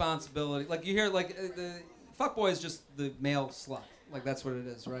taking responsibility. Like you hear, like the fuckboy is just the male slut. Like that's what it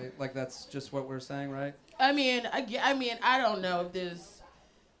is, right? Like that's just what we're saying, right? I mean, I don't know if there's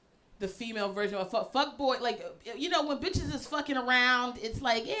the female version of fuck boy. Like, you know, when bitches is fucking around, it's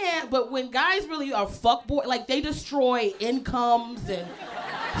like, yeah. But when guys really are fuck boy, like they destroy incomes and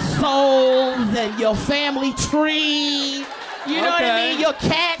souls and your family tree. You know what I Okay. mean? Your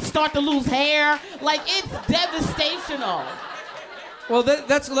cats start to lose hair. Like it's devastational. Well,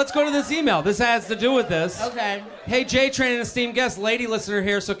 let's go to this email. This has to do with this. Okay. Hey, J-Train and esteemed guest, lady listener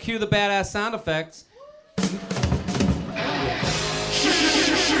here, so cue the badass sound effects.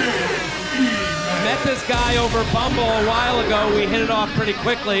 Met this guy over Bumble a while ago. We hit it off pretty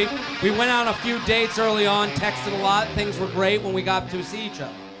quickly. We went on a few dates early on, texted a lot. Things were great when we got to see each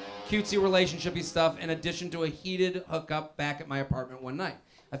other. Cutesy relationshipy stuff in addition to a heated hookup back at my apartment one night.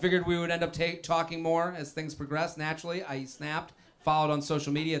 I figured we would end up talking more as things progressed naturally. I snapped, followed on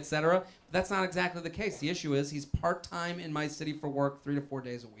social media, etc. But that's not exactly the case. The issue is he's part-time in my city for work 3 to 4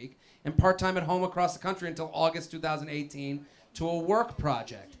 days a week and part-time at home across the country until August 2018 to a work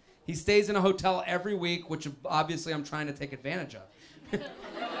project. He stays in a hotel every week, which obviously I'm trying to take advantage of.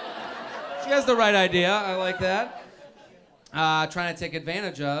 She has the right idea. I like that. Trying to take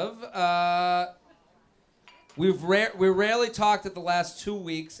advantage of. We rarely talked at the last 2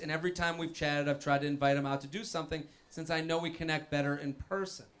 weeks, and every time we've chatted, I've tried to invite him out to do something since I know we connect better in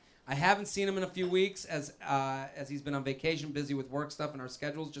person. I haven't seen him in a few weeks as he's been on vacation, busy with work stuff, and our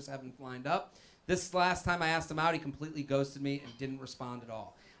schedules just haven't lined up. This last time I asked him out, he completely ghosted me and didn't respond at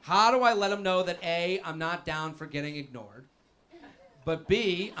all. How do I let him know that A, I'm not down for getting ignored, but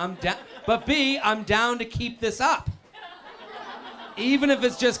B, I'm down to keep this up? Even if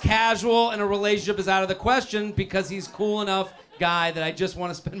it's just casual and a relationship is out of the question because he's cool enough guy that I just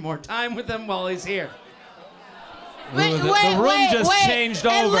want to spend more time with him while he's here. The room just changed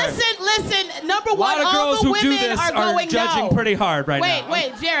and over. Listen. Number A lot one, of all girls the who do women this are are going judging no. pretty hard right now.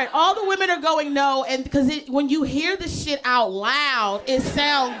 Wait, Jared. All the women are going no, and because when you hear the shit out loud, it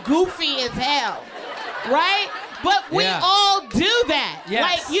sounds goofy as hell, right? But we all do that.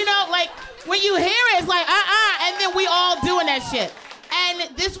 Yes. Like, you know, like when you hear it, it's like and then we all doing that shit.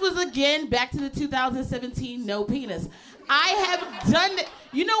 And this was again back to the 2017 no penis. I have done.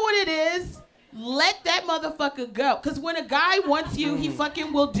 You know what it is? let that motherfucker go. Because when a guy wants you, he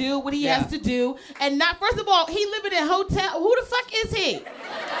fucking will do what he has to do. And not, first of all, he living in a hotel. Who the fuck is he?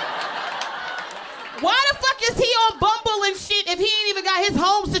 Why the fuck is he on Bumble and shit if he ain't even got his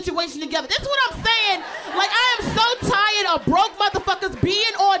home situation together? That's what I'm saying. Like, I am so tired of broke motherfuckers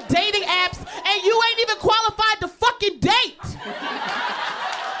being on dating apps and you ain't even qualified to fucking date.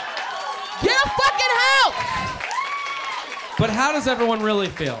 Get a fucking house. But how does everyone really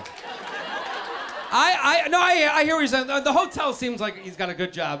feel? I hear what you're saying. The hotel seems like he's got a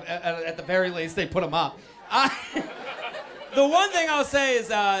good job. At the very least, they put him up. The one thing I'll say is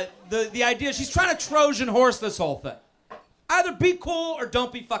the idea, she's trying to Trojan horse this whole thing. Either be cool or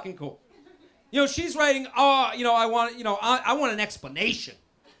don't be fucking cool. You know, she's writing, I want an explanation.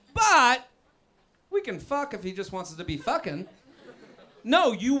 But we can fuck if he just wants us to be fucking.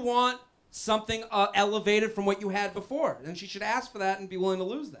 No, you want something elevated from what you had before. And she should ask for that and be willing to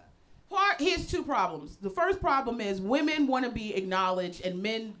lose that. Here's two problems. The first problem is women want to be acknowledged and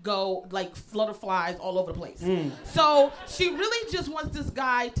men go like flutterflies all over the place. So she really just wants this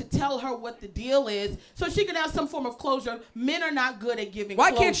guy to tell her what the deal is so she can have some form of closure. Men are not good at giving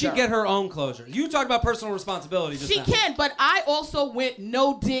Why closure. can't she get her own closure? You talk about personal responsibility just She now. can, but I also went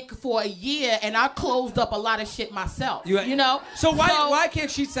no dick for a year and I closed up a lot of shit myself. You know? So why can't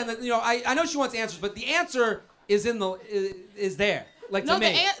she send the, I know she wants answers, but the answer is is there. Like no, to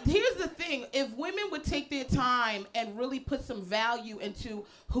me. Here's the thing. If women would take their time and really put some value into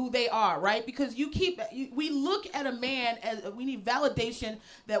who they are, right? Because we look at a man as we need validation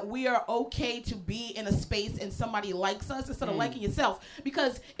that we are okay to be in a space and somebody likes us instead of liking yourself.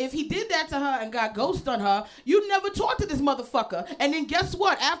 Because if he did that to her and got ghost on her, you'd never talk to this motherfucker. And then guess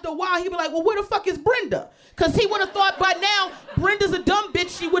what? After a while, he'd be like, well, where the fuck is Brenda? Because he would have thought by now, Brenda's a dumb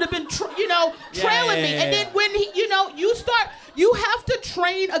bitch. She would have been, trailing me. And then when you have to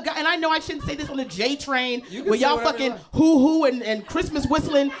train a guy, and I know I shouldn't say this on the J train, where y'all fucking hoo-hoo and Christmas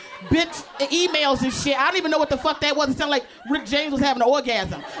whistling bitch emails and shit. I don't even know what the fuck that was. It sounded like Rick James was having an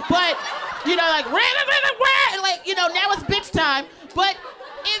orgasm. But, like, now it's bitch time. But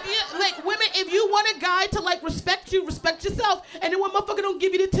if you, like, women, if you want a guy to, like, respect you, respect yourself, and then when motherfucker don't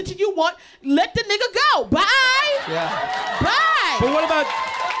give you the attention you want, let the nigga go. Bye. Yeah. Bye. But what about...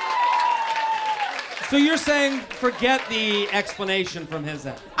 So you're saying forget the explanation from his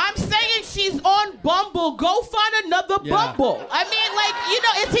end? I'm saying she's on Bumble. Go find another Bumble. I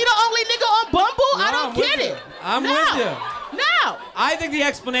mean, is he the only nigga on Bumble? No, I don't get it. I'm with you. No. I think the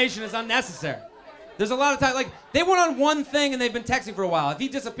explanation is unnecessary. There's a lot of time, like, they went on one thing and they've been texting for a while. If he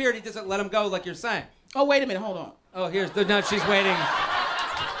disappeared, he doesn't let him go like you're saying. Oh, wait a minute. Hold on. Oh, no, she's waiting.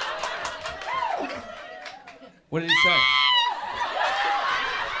 What did he say?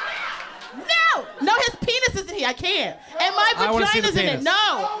 No, his penis is in here. I can't. And my vagina's in it. No.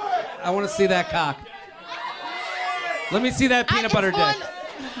 I want to see that cock. Let me see that peanut butter dick. Don't show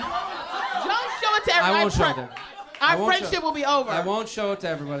it to everybody. I won't show it to Our friendship will be over. I won't show it to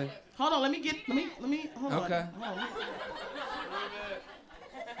everybody. Hold on. Let me. Hold on. Okay.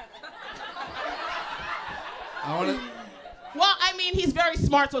 I want to. Well, I mean, he's very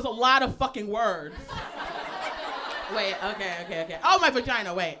smart, so it's a lot of fucking words. Wait. Okay. Oh, my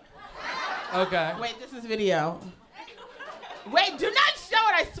vagina. Wait. Okay. Wait, this is video. Wait, do not show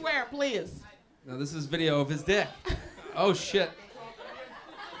it, I swear, please. No, this is video of his dick. Oh, shit.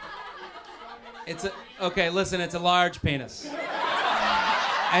 Okay, listen, it's a large penis.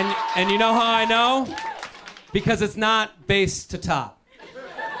 And you know how I know? Because it's not base to top.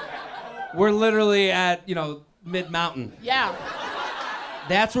 We're literally at, mid-mountain. Yeah.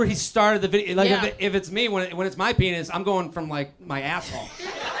 That's where he started the video. Like, Yeah. if it's me, when it's my penis, I'm going from, like, my asshole.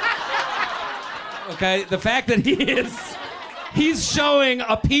 Okay, the fact that he's showing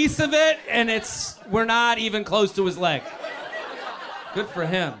a piece of it and we're not even close to his leg. Good for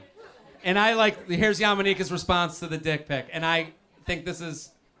him. And here's Yamanika's response to the dick pic, and I think this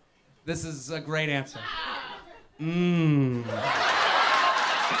is a great answer.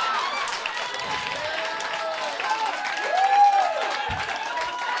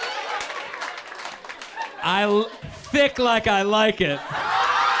 Thick like I like it.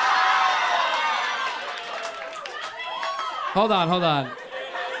 Hold on.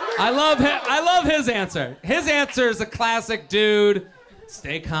 I love his answer. His answer is a classic dude.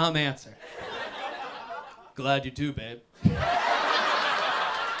 Stay calm answer. Glad you too, babe.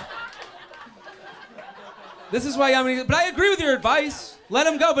 This is why but I agree with your advice. Let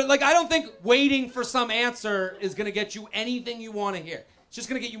him go. But I don't think waiting for some answer is gonna get you anything you want to hear. It's just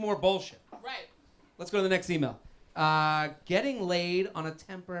gonna get you more bullshit. Right. Let's go to the next email. Getting laid on a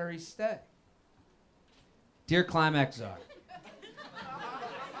temporary stay. Dear Climax Czar.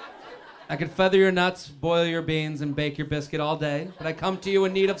 I could feather your nuts, boil your beans, and bake your biscuit all day, but I come to you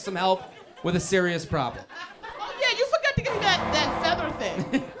in need of some help with a serious problem. Oh, yeah, you forgot to give me that feather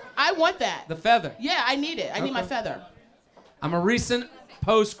thing. I want that. The feather. Yeah, I need it. I need my feather. I'm a recent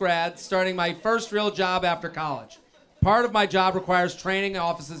post-grad starting my first real job after college. Part of my job requires training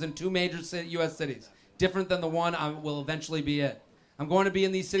offices in 2 major U.S. cities, different than the one I will eventually be in. I'm going to be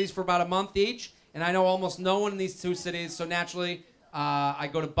in these cities for about a month each, and I know almost no one in these 2 cities, so naturally, I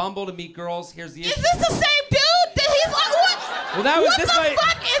go to Bumble to meet girls. Here's the issue. Is this the same dude? He's like, what? Well, that was what this the might-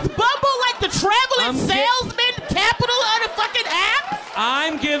 fuck is Bumble like the traveling salesman capital of the fucking app?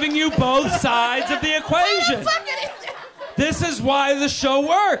 I'm giving you both sides of the equation. This is why the show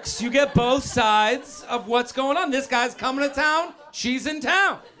works. You get both sides of what's going on. This guy's coming to town. She's in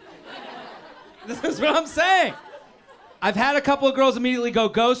town. This is what I'm saying. I've had a couple of girls immediately go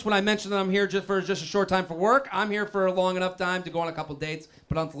ghost when I mentioned that I'm here just a short time for work. I'm here for a long enough time to go on a couple dates,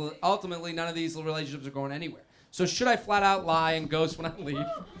 but ultimately none of these relationships are going anywhere. So should I flat out lie and ghost when I leave?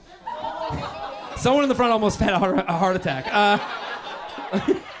 Someone in the front almost had a heart attack.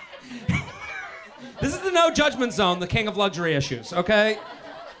 This is the no judgment zone, the king of luxury issues, okay?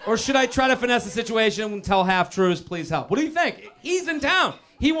 Or should I try to finesse the situation and tell half-truths, please help? What do you think? He's in town.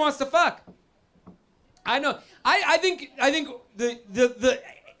 He wants to fuck. I know. I think the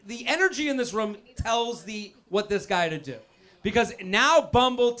energy in this room tells what this guy to do. Because now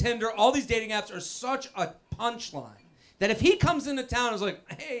Bumble, Tinder, all these dating apps are such a punchline that if he comes into town and is like,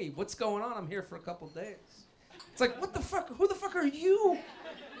 hey, what's going on? I'm here for a couple days. It's like, what the fuck? Who the fuck are you,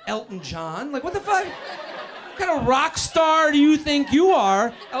 Elton John? Like, what the fuck? What kind of rock star do you think you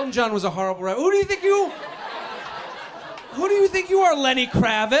are? Elton John was a horrible rapper. Who do you think you are, Lenny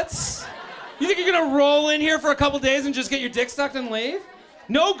Kravitz? You think you're gonna roll in here for a couple days and just get your dick sucked and leave?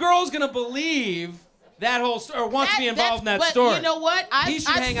 No girl's gonna believe that whole story or wants to be involved in that story. But you know what? I've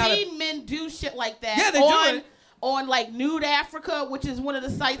seen men do shit like that. Yeah, they do it. On like Nude Africa, which is one of the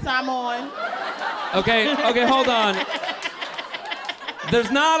sites I'm on. Okay, hold on.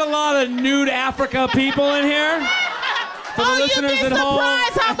 There's not a lot of Nude Africa people in here. For the listeners you'd be at home.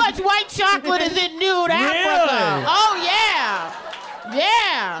 surprised how much white chocolate is in Nude Africa. Oh yeah.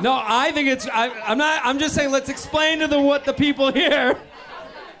 Yeah. No, I think it's. I'm just saying. Let's explain to what the people here.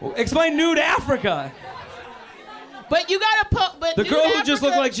 Explain Nude Africa. But you gotta put. The girl who just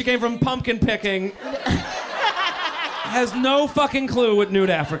looked like she came from pumpkin picking has no fucking clue what Nude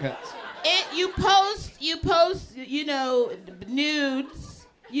Africa is. You post. You know, nudes.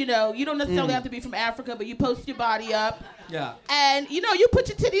 You know, you don't necessarily have to be from Africa, but you post your body up. Yeah. And, you know, you put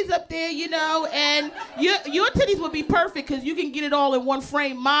your titties up there, you know, and your titties would be perfect because you can get it all in one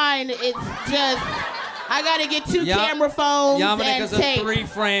frame. Mine, it's just, I got to get 2 camera phones and tape. a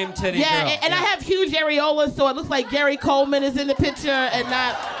 3-frame titty girl. And I have huge areolas, so it looks like Gary Coleman is in the picture and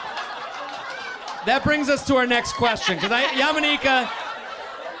not... That brings us to our next question, because Yamanika,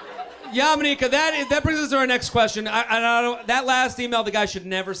 that brings us to our next question. That last email, the guy should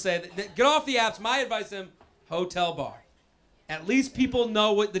never say that. Get off the apps. My advice to him, hotel bar. At least people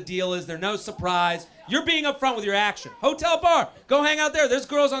know what the deal is. There's no surprise. You're being upfront with your action. Hotel bar. Go hang out there. There's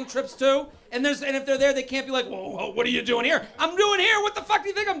girls on trips too. And if they're there, they can't be like, whoa, what are you doing here? I'm doing here. What the fuck do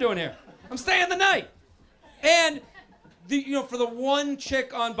you think I'm doing here? I'm staying the night. And for the one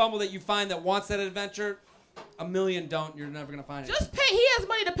chick on Bumble that you find that wants that adventure, a million don't. You're never gonna find it. Just pay. He has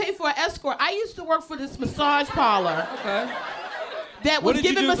money to pay for an escort. I used to work for this massage parlor. Okay. That was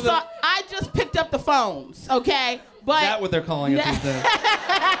giving massage. I just picked up the phones. Okay. But is that what they're calling it these days?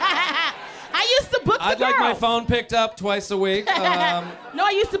 I used to book the girls. I'd like my phone picked up twice a week. No,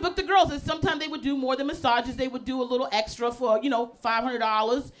 I used to book the girls, and sometimes they would do more than massages. They would do a little extra for,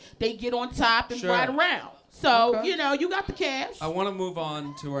 $500. They get on top and ride around. So, you got the cash. I want to move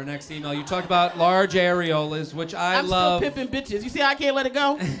on to our next email. You talked about large areolas, which I love. I'm still pimping bitches. You see how I can't let it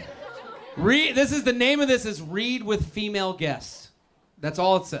go? The name of this is Read with Female Guests. That's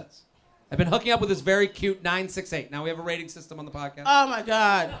all it says. I've been hooking up with this very cute 968. Now we have a rating system on the podcast. Oh my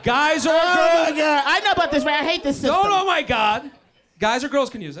God. Guys or girls? Oh my God. I know about this, right? I hate this system. Oh my God. Guys or girls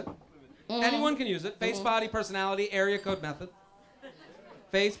can use it. Anyone can use it. Face, body, personality, area code method.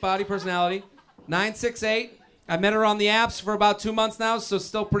 Face, body, personality. 968. I met her on the apps for about 2 months now, so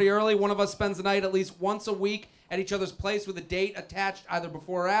still pretty early. One of us spends the night at least once a week at each other's place with a date attached either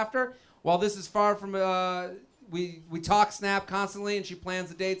before or after. While this is far from... We talk Snap constantly, and she plans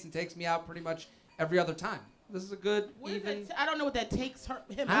the dates and takes me out pretty much every other time. This is a good, even... I don't know what that takes him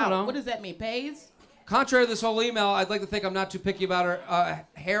I don't out. know. What does that mean? Pays? Contrary to this whole email, I'd like to think I'm not too picky about her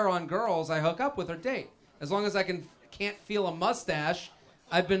hair on girls I hook up with her date. As long as I can't feel a mustache,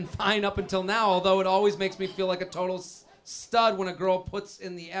 I've been fine up until now, although it always makes me feel like a total stud when a girl puts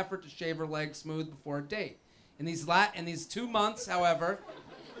in the effort to shave her legs smooth before a date. In these 2 months, however,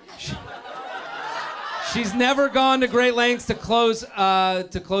 she's never gone to great lengths to close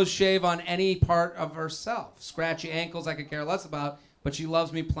shave on any part of herself. Scratchy ankles I could care less about, but she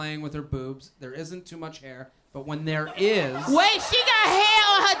loves me playing with her boobs. There isn't too much hair, but when there is... Wait, she got hair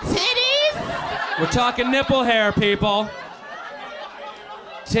on her titties? We're talking nipple hair, people.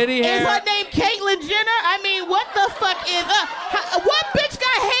 Titty hair. Is her name Caitlyn Jenner? I mean, what the fuck is... what bitch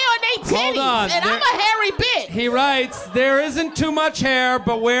got hair on their titties? Hold on. And I'm a hairy bitch. He writes, there isn't too much hair,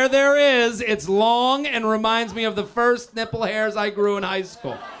 but where there is, it's long and reminds me of the first nipple hairs I grew in high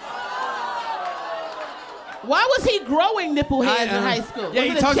school. Why was he growing nipple hairs in high school? Yeah,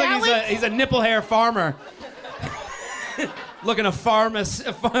 Was he it talks like challenge? he's a nipple hair farmer. Looking to he's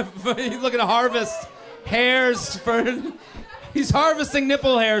looking to harvest hairs for... He's harvesting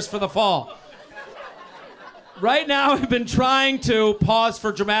nipple hairs for the fall. Right now, I've been trying to pause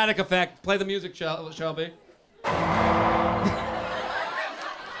for dramatic effect. Play the music, Shelby.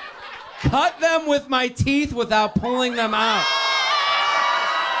 Cut them with my teeth without pulling them out.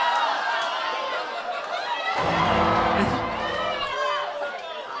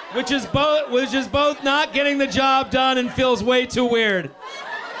 Which is both not getting the job done and feels way too weird.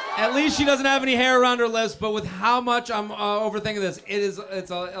 At least she doesn't have any hair around her lips, but with how much I'm overthinking this, it's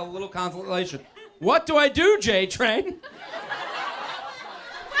a little consolation. What do I do, J-Train?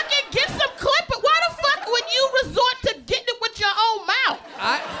 Fucking get some clip, but why the fuck would you resort to getting it with your own mouth?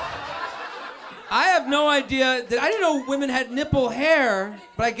 I have no idea. I didn't know women had nipple hair,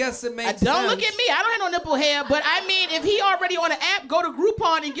 but I guess it makes sense. Don't look at me. I don't have no nipple hair, but I mean, if he already on the app, go to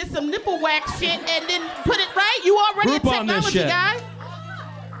Groupon and get some nipple wax shit and then put it right. You already Groupon a this technology shit. guy.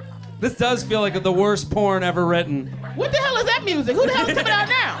 This does feel like the worst porn ever written. What the hell is that music? Who the hell is coming out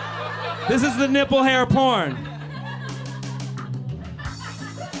now? This is the nipple hair porn.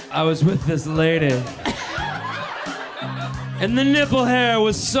 I was with this lady. And the nipple hair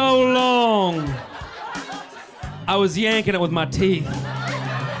was so long, I was yanking it with my teeth.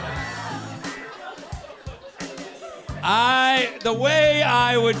 The way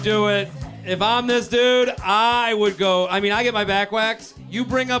I would do it, if I'm this dude, I would go, I get my back wax. You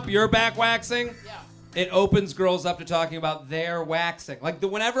bring up your back waxing, it opens girls up to talking about their waxing. Like,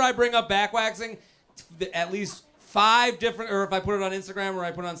 whenever I bring up back waxing, at least 5 different, or if I put it on Instagram or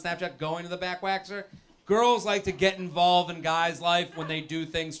I put it on Snapchat, going to the back waxer, girls like to get involved in guys' life when they do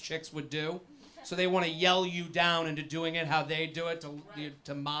things chicks would do. So they want to yell you down into doing it how they do it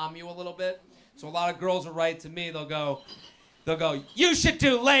to mom you a little bit. So a lot of girls will write to me, they'll go, you should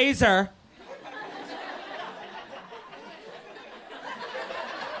do laser.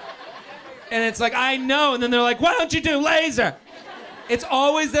 And it's like, I know. And then they're like, why don't you do laser? It's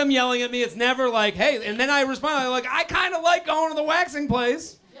always them yelling at me. It's never like, hey. And then I respond, I'm like, I kind of like going to the waxing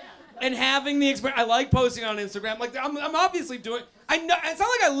place and having the experience. I like posting on Instagram. Like, I'm obviously doing, I know. It's not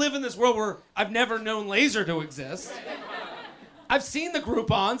like I live in this world where I've never known laser to exist. I've seen the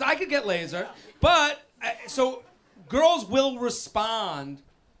Groupons. I could get laser. But, so girls will respond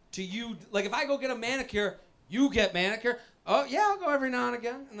to you. Like, if I go get a manicure, you get manicure. Oh, yeah, I'll go every now and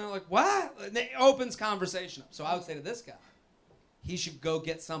again. And they're like, what? And it opens conversation up. So I would say to this guy, he should go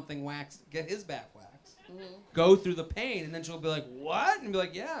get something waxed, get his back waxed, go through the pain, and then she'll be like, what? And be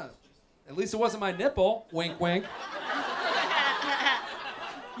like, yeah, at least it wasn't my nipple. Wink, wink.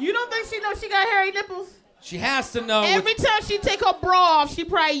 You don't think she knows she got hairy nipples? She has to know. Every time she take her bra off, she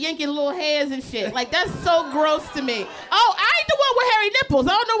probably yanking little hairs and shit. Like, that's so gross to me. Oh, I ain't the one with hairy nipples.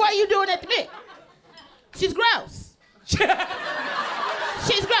 I don't know why you doing that to me. She's gross. She's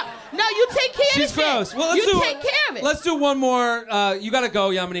gross. No, you take care of it. She's gross. Well, take care of it. Let's do one more. You gotta go,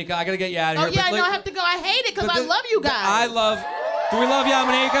 Yamanika. I gotta get you out of here. Oh, yeah, I have to go. I hate it because I love you guys. Do we love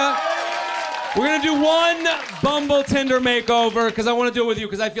Yamanika? We're gonna do one Bumble Tinder makeover because I want to do it with you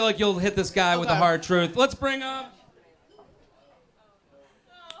because I feel like you'll hit this guy with the hard truth. Let's bring up.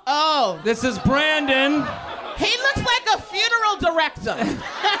 Oh. This is Brandon. He looks like a funeral director.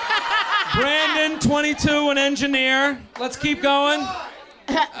 Brandon, 22, an engineer. Let's keep going.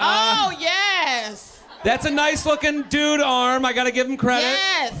 Oh, yes. That's a nice looking dude arm. I gotta give him credit.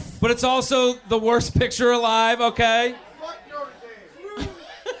 Yes. But it's also the worst picture alive, okay?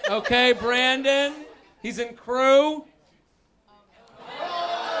 Okay, Brandon. He's in crew.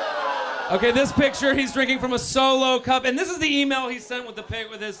 Okay, this picture, he's drinking from a solo cup. And this is the email he sent with the pic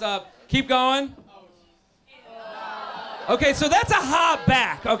with his, keep going. Okay, so that's a hot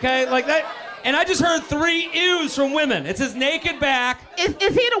back, okay? Like that. And I just heard 3 ews from women. It's his naked back. Is he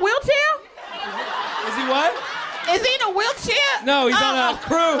in a wheelchair? Is he what? Is he in a wheelchair? No, he's on a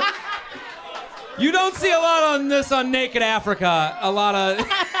crew. You don't see a lot on this on Naked Africa. A lot of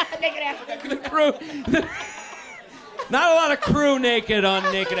Naked Africa. the crew. Not a lot of crew naked on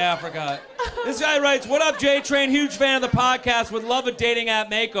Naked Africa. This guy writes, "What up, J-Train? Huge fan of the podcast. Would love a dating app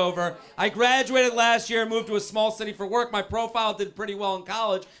makeover. I graduated last year and moved to a small city for work. My profile did pretty well in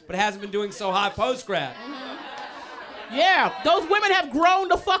college, but hasn't been doing so hot post-grad." Yeah, those women have grown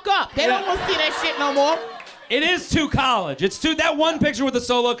the fuck up. They don't want to see that shit no more. It is too college. It's too that one picture with the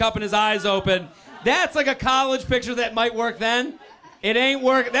solo cup and his eyes open. That's like a college picture that might work then. It ain't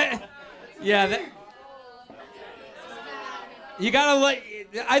work. You gotta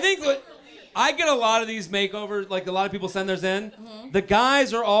I think I get a lot of these makeovers. Like a lot of people send theirs in. Mm-hmm. The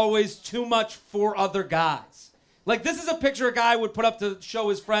guys are always too much for other guys. Like this is a picture a guy would put up to show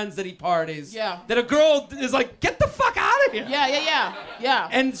his friends that he parties. Yeah. That a girl is like, get the fuck out of here. Yeah.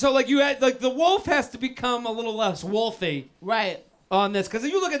 And so like you had like the wolf has to become a little less wolfy. Right. On this, because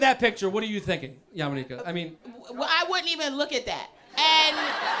if you look at that picture, what are you thinking, Yamanika? I mean, well, I wouldn't even look at that. And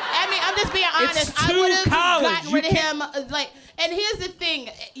I mean, I'm just being honest. It's too I would have college. gotten rid of him. And here's the thing,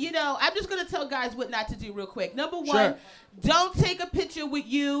 I'm just gonna tell guys what not to do real quick. Number one, sure. Don't take a picture with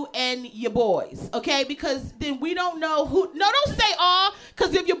you and your boys, okay? Because then we don't know who. No, don't say all,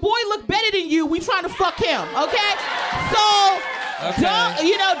 because if your boy look better than you, we trying to fuck him, okay? So. Okay.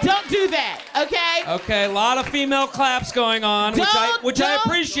 Don't do that, okay? Okay, a lot of female claps going on, which I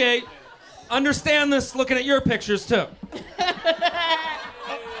appreciate. Understand this looking at your pictures, too.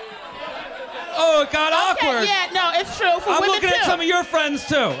 Oh, it got awkward. Yeah, no, it's true for I'm women, looking at some of your friends,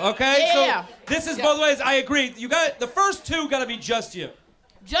 too, okay? Yeah. So this is both ways. I agree. The first two got to be just you.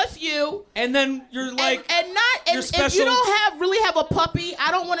 Just you. And then you're like, if you don't really have a puppy, I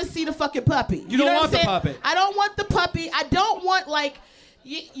don't want to see the fucking puppy. You don't want the puppy. I don't want the puppy. I don't want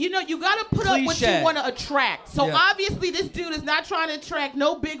you gotta put up what you want to attract. So obviously this dude is not trying to attract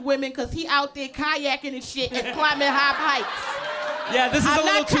no big women because he out there kayaking and shit and climbing high heights. Yeah, this is a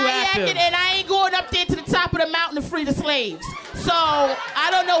little too active. I'm not kayaking and I ain't going up there to the top of the mountain to free the slaves. So I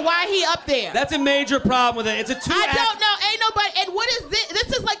don't know why he up there. That's a major problem with it. It's a too. I don't know. Ain't nobody. And what is this?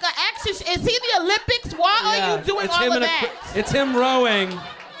 This is like an action. Is he the Olympics? Why are you doing all of that? It's him rowing.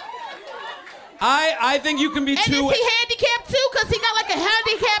 I think you can be too. And is he handicapped too? Because he got like a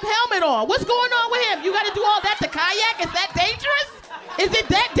handicap helmet on. What's going on with him? You got to do all that to kayak? Is that dangerous? Is it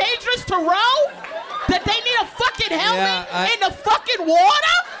that dangerous to row? That they need a fucking helmet in the fucking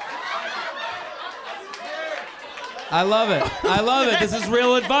water? I love it. I love it. This is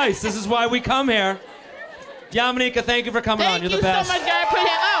real advice. This is why we come here. Yamanika, thank you for coming on. You're the best. Thank you so much, Gary.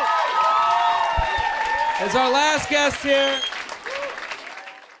 It's our last guest here.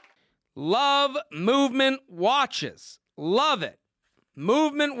 Love Movement Watches. Love it.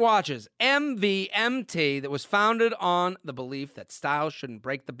 Movement Watches, MVMT, that was founded on the belief that style shouldn't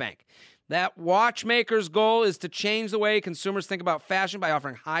break the bank. That watchmaker's goal is to change the way consumers think about fashion by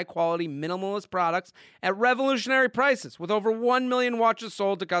offering high-quality, minimalist products at revolutionary prices. With over 1 million watches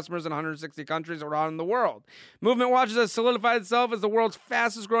sold to customers in 160 countries around the world, Movement Watches has solidified itself as the world's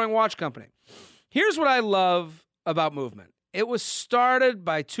fastest-growing watch company. Here's what I love about Movement. It was started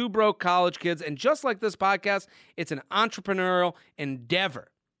by two broke college kids, and just like this podcast, it's an entrepreneurial endeavor.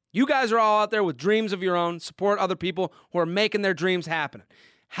 You guys are all out there with dreams of your own. Support other people who are making their dreams happen.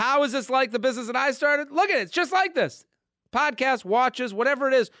 How is this like the business that I started? Look at it. It's just like this. Podcasts, watches, whatever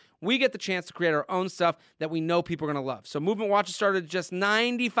it is, we get the chance to create our own stuff that we know people are going to love. So Movement Watches started at just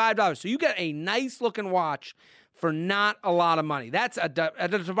 $95. So you get a nice-looking watch for not a lot of money. That's at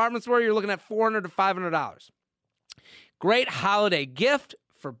a department store, you're looking at $400 to $500. Great holiday gift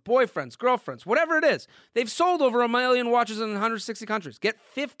for boyfriends, girlfriends, whatever it is. They've sold over 1 million watches in 160 countries. Get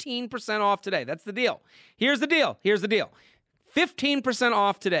 15% off today. That's the deal. Here's the deal. 15%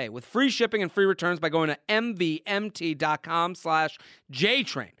 off today with free shipping and free returns by going to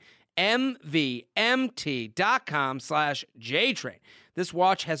mvmt.com/JTrain. mvmt.com/JTrain. This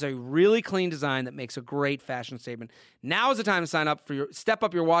watch has a really clean design that makes a great fashion statement. Now is the time to step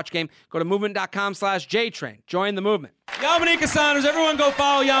up your watch game. Go to movement.com/JTrain. Join the movement. Yamanika Saunders, everyone go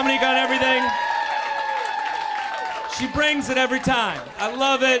follow Yamanika on everything. She brings it every time. I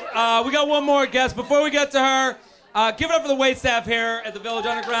love it. We got one more guest. Before we get to her, give it up for the waitstaff here at the Village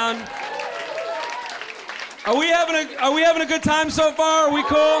Underground. Are we having a good time so far? Are we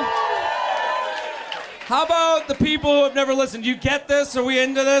cool? How about the people who have never listened? Do you get this? Are we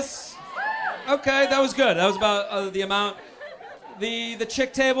into this? Okay, that was good. That was about the amount. The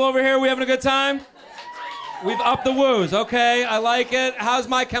chick table over here, we having a good time? We've upped the woos. Okay, I like it. How's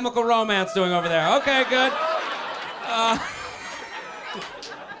My Chemical Romance doing over there? Okay, good.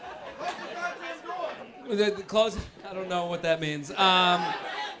 The close. I don't know what that means.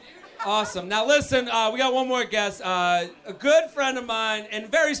 Awesome. Now listen, we got one more guest. A good friend of mine, and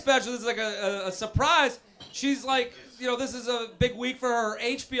very special. This is like a surprise. She's like, this is a big week for her. Her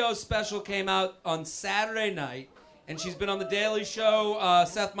HBO special came out on Saturday night, and she's been on The Daily Show.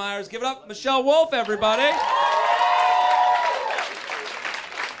 Seth Meyers. Give it up, Michelle Wolf, everybody.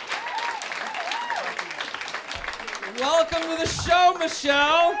 Welcome to the show,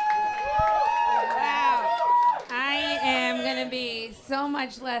 Michelle. Wow. I am going to be so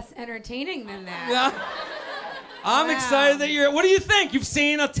much less entertaining than that. Yeah. I'm Wow. excited that you're. What do you think? You've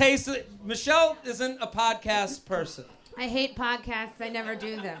seen a taste of. Michelle isn't a podcast person. I hate podcasts. I never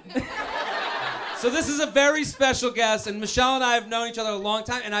do them. So this is a very special guest, and Michelle and I have known each other a long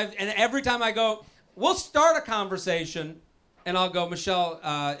time, and every time I go, we'll start a conversation, and I'll go, Michelle,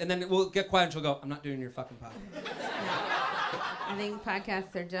 and then we'll get quiet, and she'll go, I'm not doing your fucking podcast. I think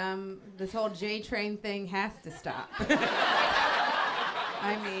podcasts are dumb. This whole J-Train thing has to stop.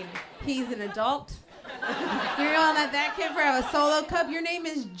 I mean, he's an adult. You're gonna let that kid for have a solo cup? Your name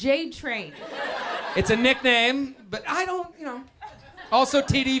is J-Train. It's a nickname, but I don't, Also,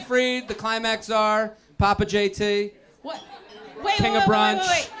 TD Freed, the Climax Czar, Papa JT, What? King of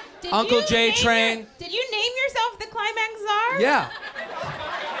Brunch, Did Uncle you J name Train. Did you name yourself the Climax Czar? Yeah.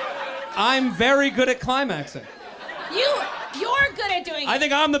 I'm very good at climaxing. You're good at doing it. I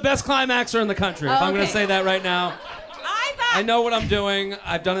think I'm the best climaxer in the country, if I'm going to Okay. say that right now. I thought. I know what I'm doing.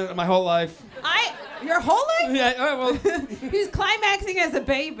 I've done it my whole life. Your whole life? Yeah, well, He's climaxing as a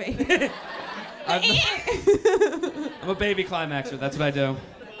baby. I'm a baby climaxer. That's what I do.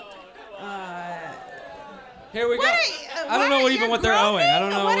 Here we go. I don't know what they're owing. I don't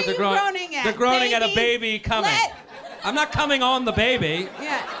know what they're groaning at. They're groaning at a Baby? baby coming. I'm not coming on the baby.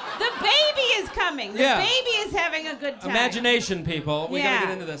 Yeah. The baby is coming. The Yeah. baby is having a good time. Imagination, people. We Yeah. gotta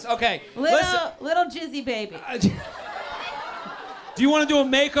get into this. Okay. Listen. Little jizzy baby. Do you want to do a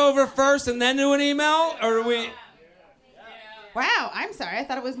makeover first and then do an email, or are we? Wow, I'm sorry. I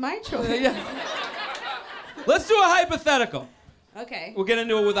thought it was my choice. Yeah. Let's do a hypothetical. Okay. We'll get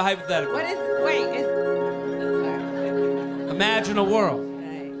into it with a hypothetical. Imagine a world.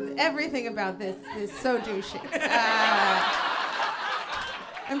 Everything about this is so douchey.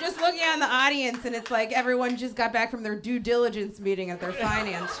 I'm just looking out in the audience, and it's like everyone just got back from their due diligence meeting at their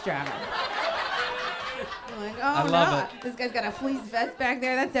finance job. I'm like, oh, I love it. This guy's got a fleece vest back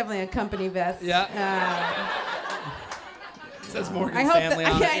there. That's definitely a company vest. Yeah. It says Morgan I hope Stanley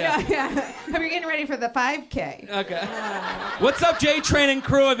on it. I know, yeah. Hope you're getting ready for the 5K. Okay. What's up, J-Train and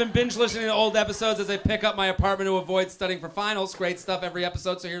crew? I've been binge listening to old episodes as I pick up my apartment to avoid studying for finals. Great stuff every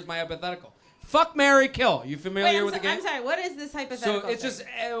episode, so here's my hypothetical. Fuck, marry, kill. You familiar with the game? I'm sorry, what is this hypothetical? So it's thing? just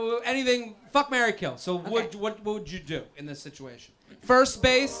anything. Fuck, marry, kill. So what would you do in this situation? First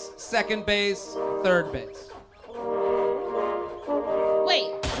base, second base, third base.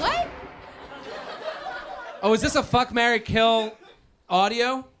 Wait, what? Oh, is this a fuck, marry, kill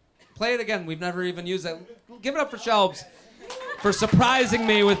audio? Play it again. We've never even used that. Give it up for Shelbs for surprising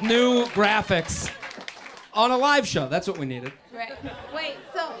me with new graphics on a live show. That's what we needed. Right. Wait,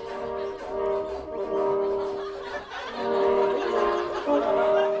 so.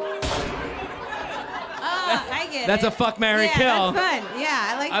 I get That's it. a fuck, marry, yeah, kill. That's fun.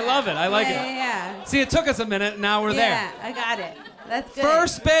 Yeah, I like I that. love it. I like it. Yeah. See, it took us a minute, and now we're there. Yeah, I got it. That's good.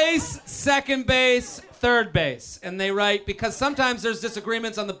 First base, second base, third base. And they write, because sometimes there's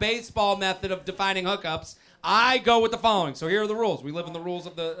disagreements on the baseball method of defining hookups, I go with the following. So here are the rules. We live in the rules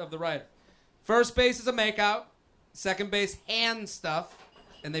of the writer. First base is a makeout. Second base, hand stuff.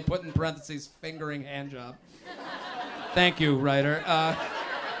 And they put in parentheses, fingering hand job. Thank you, writer.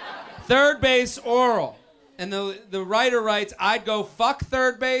 Third base, oral. And the writer writes, I'd go fuck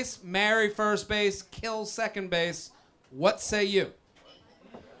third base, marry first base, kill second base. What say you?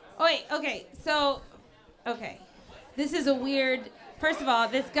 Oh, wait, okay. So, okay. This is a weird. First of all,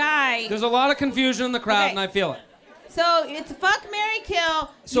 this guy. There's a lot of confusion in the crowd, Okay. and I feel it. So it's fuck, marry,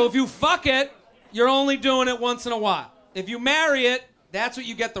 kill. So if you fuck it, you're only doing it once in a while. If you marry it, that's what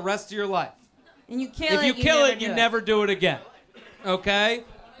you get the rest of your life. And you kill it. If you kill it, do you never do it again. Okay?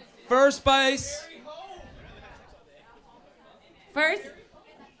 First base. First.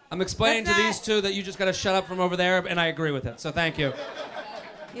 I'm explaining to That's not- these two that you just got to shut up from over there, and I agree with it. So thank you.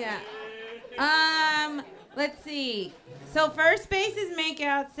 Yeah. Let's see. So first base is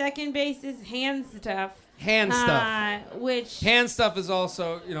makeout. Second base is hand stuff. Hand stuff. Which. Hand stuff is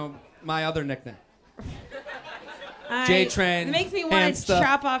also, my other nickname. J-Train, It makes me hand want to stuff.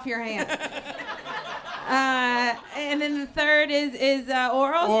 chop off your hand. And then the third is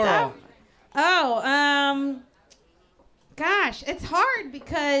oral stuff. Oh, gosh, it's hard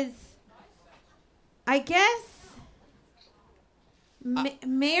because I guess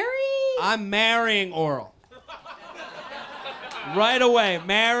Marry? I'm marrying Oral. Right away,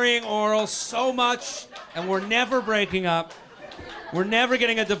 marrying Oral so much, and we're never breaking up. We're never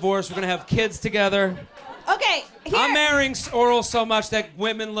getting a divorce. We're gonna have kids together. Okay, here. I'm marrying Oral so much that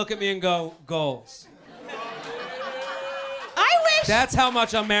women look at me and go, goals. I wish. That's how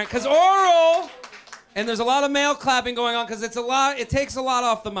much I'm marrying. Because Oral, and there's a lot of male clapping going on because it takes a lot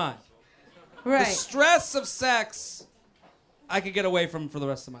off the mind. Right. The stress of sex, I could get away from for the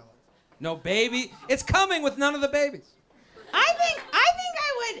rest of my life. No baby. It's coming with none of the babies. I think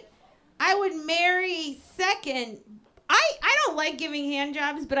I would marry second. I don't like giving hand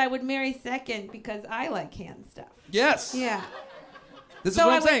jobs, but I would marry second because I like hand stuff. Yes. Yeah. This is So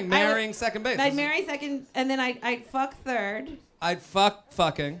what I I'm would- saying. Marrying second base. I'd marry second, and then I'd fuck third, I'd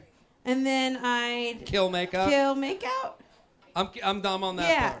fucking. and then I'd Kill makeout. kill makeout. I'm dumb on that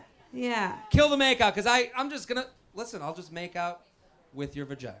Yeah. part. Yeah. Kill the makeout, because I'm just gonna listen, I'll just make out with your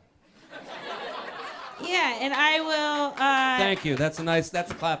vagina. Yeah, and I will. Thank you. That's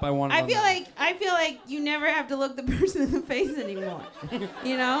a clap I wanted. I on feel that. like you never have to look the person in the face anymore.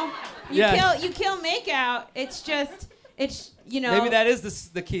 You know, Yeah. you kill makeout. It's you know. Maybe that is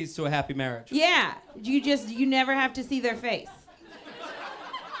the keys to a happy marriage. Yeah, you never have to see their face.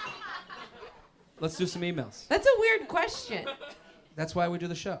 Let's do some emails. That's a weird question. That's why we do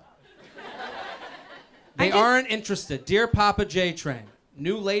the show. They just- aren't interested. Dear Papa J Train,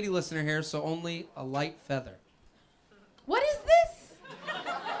 new lady listener here, so only a light feather. What is this?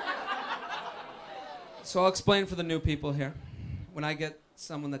 So I'll explain for the new people here. When I get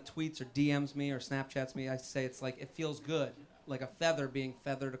someone that tweets or DMs me or Snapchats me, I say it's like, it feels good, like a feather being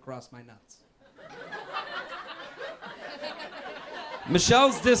feathered across my nuts.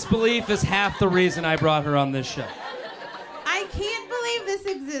 Michelle's disbelief is half the reason I brought her on this show. I can't believe this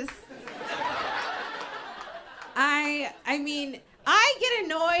exists. I mean, I get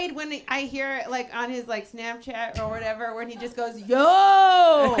annoyed when I hear like on his like Snapchat or whatever when he just goes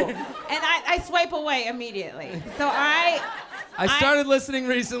yo, and I swipe away immediately. So I started listening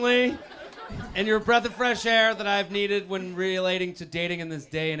recently, and you're a breath of fresh air that I've needed when relating to dating in this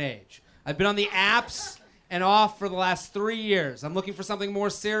day and age. I've been on the apps and off for the last 3 years. I'm looking for something more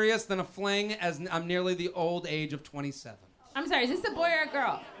serious than a fling, as I'm nearly the old age of 27. I'm sorry, is this a boy or a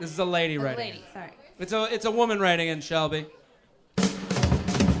girl? This is a lady A writing. lady, sorry. It's a woman writing in, Shelby.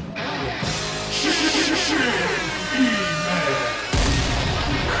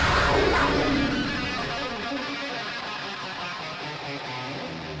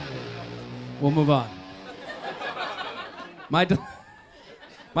 We'll move on. My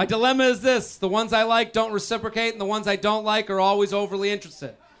dilemma is this. The ones I like don't reciprocate, and the ones I don't like are always overly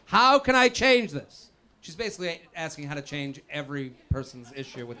interested. How can I change this? She's basically asking how to change every person's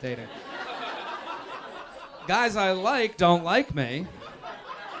issue with dating. Guys I like don't like me.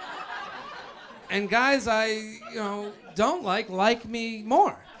 And guys I, don't like me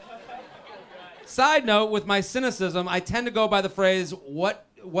more. Side note, with my cynicism, I tend to go by the phrase, what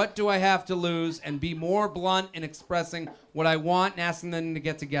do I have to lose, and be more blunt in expressing what I want and asking them to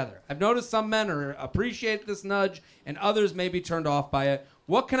get together. I've noticed some men appreciate this nudge, and others may be turned off by it.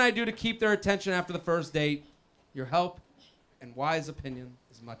 What can I do to keep their attention after the first date? Your help and wise opinion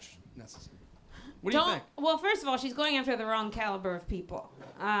is much necessary. What do you think? Well, first of all, she's going after the wrong caliber of people.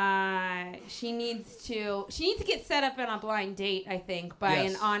 She needs to get set up on a blind date, I think, by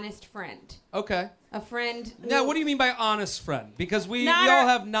an honest friend. Okay. A friend. Now, what do you mean by honest friend? Because we Not all her-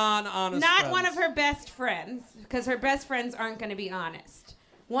 have non-honest friends. Not one of her best friends, because her best friends aren't going to be honest.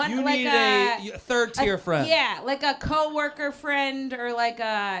 One You like need a third-tier friend. Yeah, like a coworker friend or like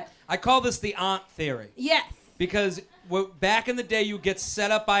a. I call this the aunt theory. Yes. Because back in the day, you get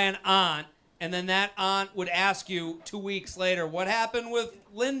set up by an aunt, and then that aunt would ask you 2 weeks later, what happened with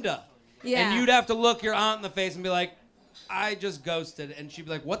Linda? Yeah. And you'd have to look your aunt in the face and be like, I just ghosted. And she'd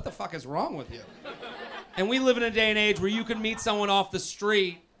be like, what the fuck is wrong with you? And we live in a day and age where you can meet someone off the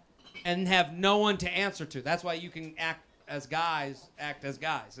street and have no one to answer to. That's why you can act as guys, as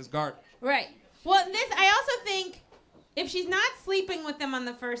garbage. Right. Well, I also think if she's not sleeping with them on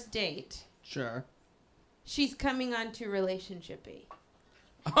the first date, Sure. she's coming on to relationship-y.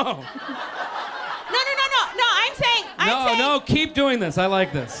 Oh. No, I'm saying. No, keep doing this. I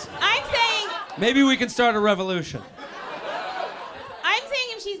like this. I'm saying Maybe we can start a revolution.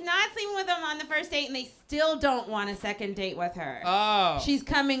 if she's not sleeping with them on the first date and they still don't want a second date with her, Oh. she's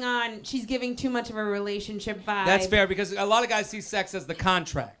giving too much of a relationship vibe. That's fair, because a lot of guys see sex as the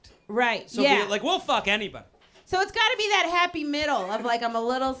contract. Right. So yeah. we'll fuck anybody. So it's got to be that happy middle of like I'm a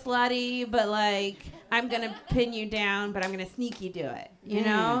little slutty, but like I'm gonna pin you down, but I'm gonna sneaky do it. You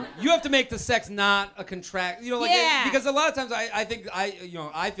know? You have to make the sex not a contract. You know, like Yeah. because a lot of times I think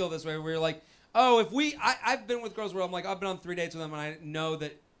I feel this way where you're like, oh, if I've been with girls where I'm like, I've been on 3 dates with them and I know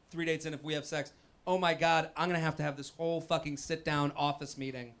that 3 dates in, if we have sex, oh my God, I'm gonna have to have this whole fucking sit down office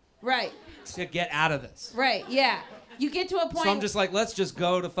meeting Right. to get out of this. Right. Yeah. You get to a point. So I'm just like, let's just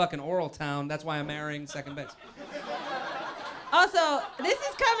go to fucking Oral Town. That's why I'm marrying second base. Also, this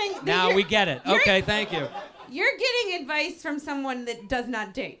is coming. Now we get it. Okay, thank you. You're getting advice from someone that does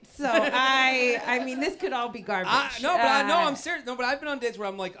not date. So I mean, this could all be garbage. I'm serious. No, but I've been on dates where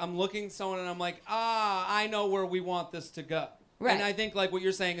I'm looking at someone and I'm like, I know where we want this to go. Right. And I think like what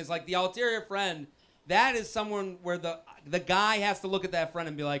you're saying is like the ulterior friend, that is someone where the guy has to look at that friend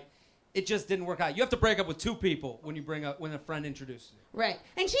and be like, it just didn't work out. You have to break up with 2 people when a friend introduces you. Right.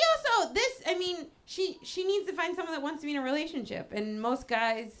 And she also she needs to find someone that wants to be in a relationship, and most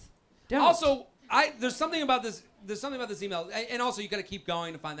guys don't. Also, there's something about this email, and also you got to keep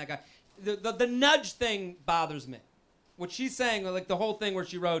going to find that guy. The nudge thing bothers me. What she's saying, like the whole thing where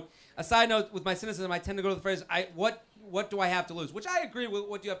she wrote, a side note, with my cynicism, I tend to go to the phrase, what do I have to lose? Which I agree with.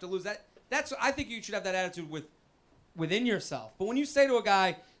 What do you have to lose? That's I think you should have that attitude within yourself. But when you say to a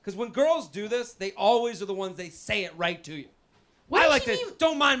guy, because when girls do this, they always are the ones, they say it right to you. What I does like she to, mean?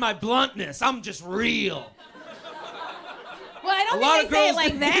 don't mind my bluntness. I'm just real. Well, I don't think they say it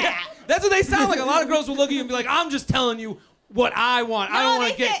like that. Yeah, that's what they sound like. A lot of girls will look at you and be like, I'm just telling you what I want. I don't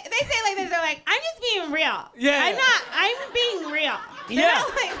want to get... They say it like this. They're like, I'm just being real. Yeah. I'm being real. They're Yeah.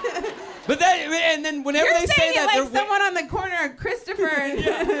 not like... But and then whenever You're they say saying that, it they're... like someone on the corner of Christopher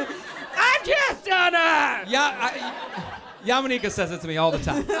and... I'm just on a... Yeah, Yamanika says it to me all the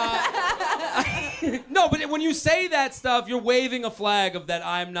time. No, but when you say that stuff, you're waving a flag of that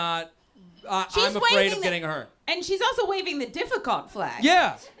I'm not... I'm afraid of getting hurt. And she's also waving the difficult flag.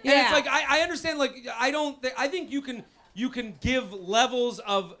 Yeah. And Yeah. it's like, I understand, like, I think you can give levels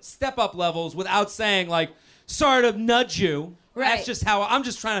of step-up levels without saying, like, sorry to nudge you. Right. That's just how, I'm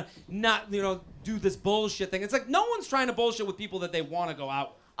just trying to not, do this bullshit thing. It's like, no one's trying to bullshit with people that they want to go out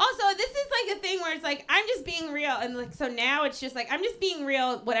with. Also, this is like a thing where it's like, I'm just being real. And like, so now it's just like, I'm just being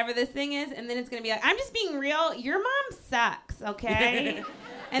real, whatever this thing is. And then it's going to be like, I'm just being real. Your mom sucks, okay?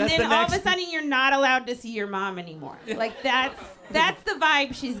 And That's then the all of next- a sudden you're not allowed to see your mom anymore. Like that's the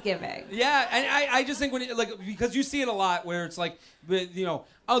vibe she's giving. Yeah, and I just think because you see it a lot where it's like, you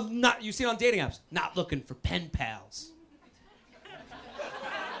see it on dating apps, not looking for pen pals.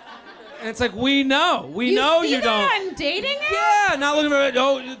 And it's like, we know you don't. On dating apps? Yeah, not looking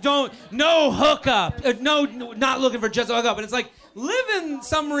for no hookup. Not looking for just a hookup. And it's like, live in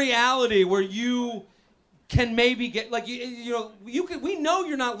some reality where you can maybe get we know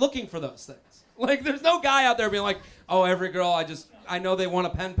you're not looking for those things. Like there's no guy out there being like, oh, every girl I know they want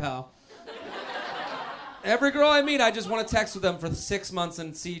a pen pal. Every girl I meet, I just want to text with them for 6 months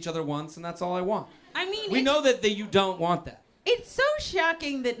and see each other once, and that's all I want. I mean, we know that you don't want that. It's so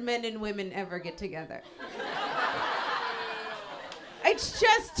shocking that men and women ever get together. It's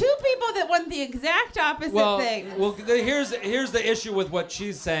just 2 people that want the exact opposite thing. Well, here's the issue with what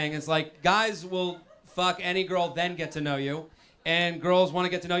she's saying. It's like guys will fuck any girl, then get to know you, and girls want to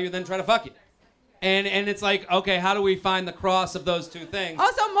get to know you, then try to fuck you. And it's like, okay, how do we find the cross of those 2 things?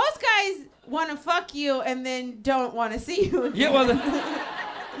 Also, most guys want to fuck you and then don't want to see you again. Yeah, well,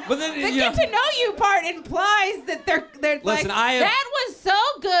 but then the get to know you part implies that they're Listen, like, that was so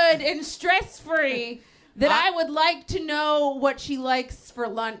good and stress free that I would like to know what she likes for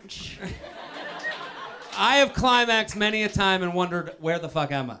lunch. I have climaxed many a time and wondered, where the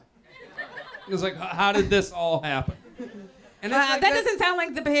fuck am I? It was like, how did this all happen? And it's like that doesn't sound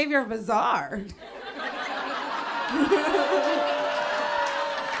like the behavior of a czar.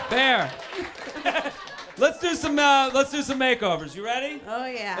 Fair. Let's do some makeovers. You ready? Oh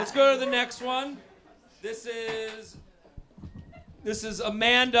yeah. Let's go to the next one. This is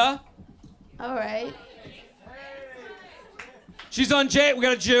Amanda. All right. She's on J. We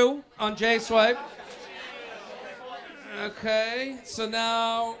got a Jew on J swipe. Okay. So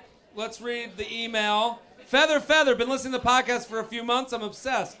now let's read the email. Feather, been listening to the podcast for a few months. I'm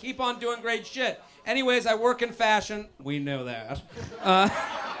obsessed. Keep on doing great shit. Anyways, I work in fashion. We know that.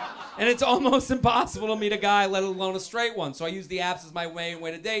 And it's almost impossible to meet a guy, let alone a straight one. So I use the apps as my main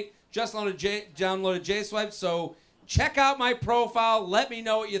way to date. Just downloaded J-Swipe. So check out my profile. Let me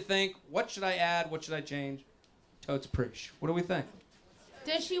know what you think. What should I add? What should I change? Totes preach. What do we think?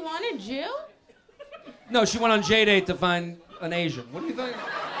 Does she want a Jew? No, she went on J-Date to find an Asian. What do you think?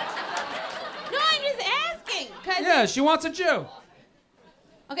 No, I'm just asking. Yeah, she wants a Jew.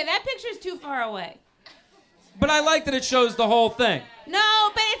 Okay, that picture's too far away. But I like that it shows the whole thing. No,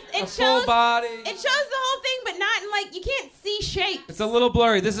 but it A shows full body. It shows the whole thing, but not in like you can't see shapes. It's a little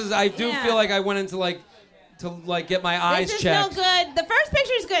blurry. I do Yeah. feel like I went into to get my eyes This is checked. no good. The first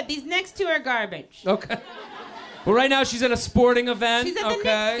picture is good. These next two are garbage. Okay. Well, right now she's at a sporting event. She's at the Knicks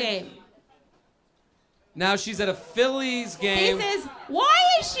game. Now she's at a Phillies game. This is why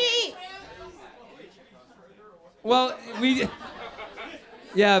is she? Well,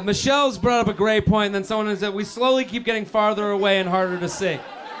 yeah, Michelle's brought up a great point, and then someone said we slowly keep getting farther away and harder to see.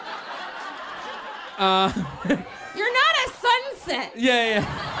 You're not a sunset. Yeah.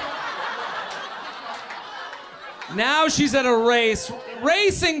 Now she's at a race.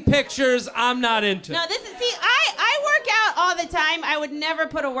 Racing pictures, I'm not into. No, I work out all the time. I would never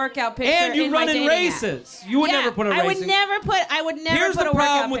put a workout picture And you in run my in dating races. app. You would Yeah, never put a I racing. would never put Here's a the workout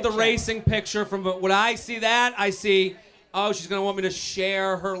problem with the picture. racing picture. From when I see that, I see, oh, she's gonna want me to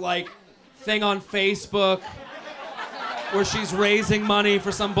share her thing on Facebook where she's raising money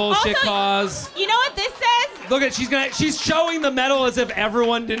for some bullshit Also, cause. You know what this says? Look at she's showing the medal as if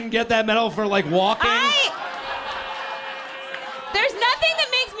everyone didn't get that medal for walking. There's nothing that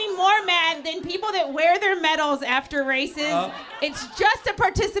makes me more mad than people that wear their medals after races. It's just a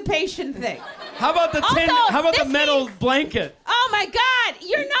participation thing. How about the Also, How about the this medal means- blanket? Oh my God,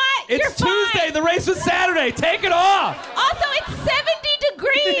 you're not. It's you're fine. Tuesday. The race was Saturday. Take it off. Also, it's 70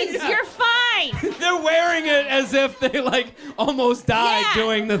 degrees. Yeah. You're fine. They're wearing it as if they almost died Yeah,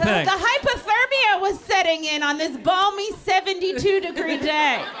 doing the thing. The hypothermia was setting in on this balmy 72-degree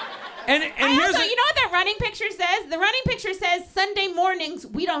day. And You here's know what that running picture says? The running picture says Sunday mornings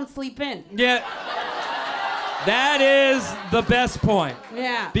we don't sleep in. Yeah. That is the best point.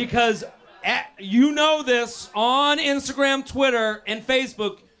 Yeah. Because you know this on Instagram, Twitter, and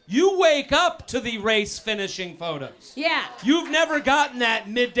Facebook, you wake up to the race finishing photos. Yeah. You've never gotten that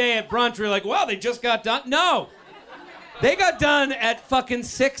midday at brunch where you're like, well, they just got done. No. They got done at fucking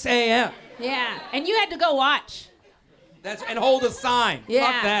 6 a.m. Yeah. And you had to go watch. And hold a sign.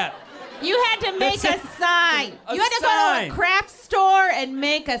 Yeah. Fuck that. You had to make That's a sign. a You had to go sign. to a craft store and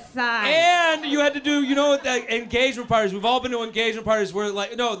make a sign. And you had to do, the engagement parties. We've all been to engagement parties where,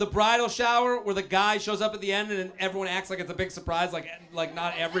 the bridal shower where the guy shows up at the end and everyone acts like it's a big surprise, like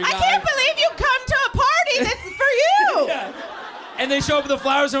not every guy. I can't believe you come to a party that's for you. Yeah. And they show up with the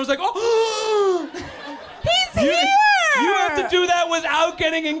flowers and I was like, oh, He's here. You have to do that without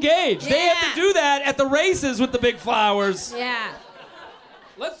getting engaged. They have to do that at the races with the big flowers. Yeah.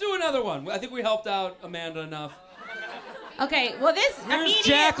 Let's do another one. I think we helped out Amanda enough. Okay, well this Here's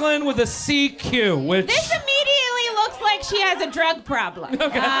Jacqueline with a CQ, which... This immediately looks like she has a drug problem.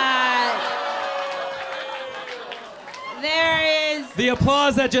 Okay. There is... The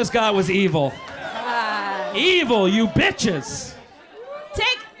applause that just got was evil. Evil, you bitches.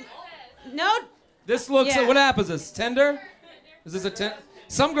 No... This looks... Yeah. What app is this? Tinder? Is this a Tinder?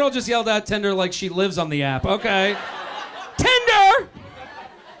 Some girl just yelled out Tinder like she lives on the app. Okay. Tinder!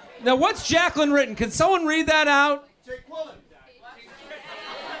 Now, what's Jacqueline written? Can someone read that out?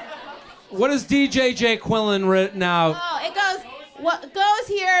 What is DJ J. Quillen written out? Oh, it goes... What goes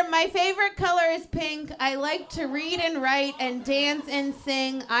here, my favorite color is pink. I like to read and write and dance and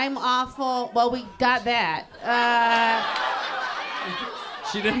sing. I'm awful. Well, we got that.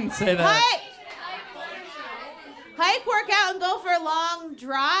 She didn't say that. Hike, work out, and go for long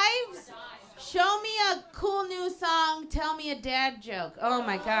drives. Show me a cool new song. Tell me a dad joke. Oh,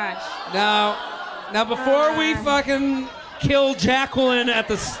 my gosh. Now, before we fucking kill Jacqueline at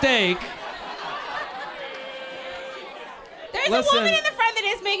the stake... There's Listen. a woman in the front that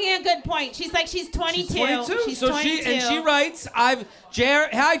is making a good point. She's 22. She's 22. She's So 22. she writes, hi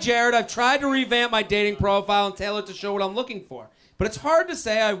Jared, I've tried to revamp my dating profile and tailor it to show what I'm looking for. But it's hard to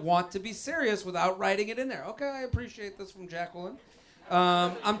say I want to be serious without writing it in there. Okay, I appreciate this from Jacqueline.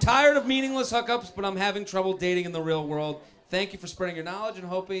 I'm tired of meaningless hookups, but I'm having trouble dating in the real world. Thank you for spreading your knowledge and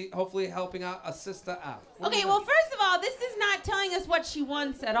hopefully helping out a sister out. Okay, well, first of all, this is not telling us what she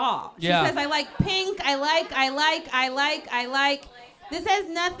wants at all. She Yeah. says, I like pink, I like. This has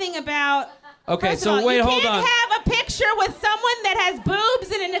nothing about... Okay, First so of all, wait, you hold on. can't have a picture with someone that has boobs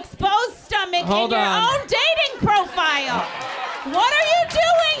and an exposed stomach Hold in your on. own dating profile. What are you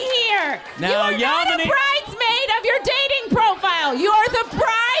doing here? Now, you are not a Yamini- bridesmaid of your dating profile. You are the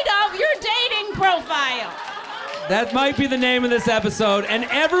bride of your dating profile. That might be the name of this episode. And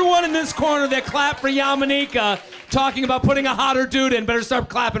everyone in this corner that clapped for Yamanika talking about putting a hotter dude in better start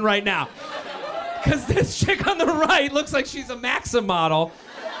clapping right now. Because this chick on the right looks like she's a Maxim model.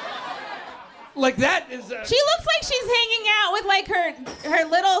 Like that is... She looks like she's hanging out with her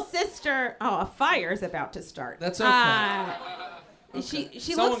little sister. Oh, a fire's about to start. That's okay. She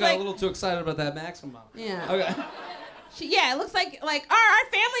Someone looks got like a little too excited about that Maximum. yeah. Okay. It looks like our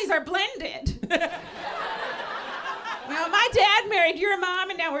families are blended. My dad married your mom,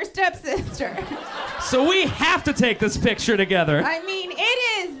 and now we're stepsisters. So we have to take this picture together. I mean,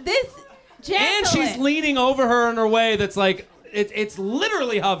 it is this gentle. And she's leaning over her in a way that's like it's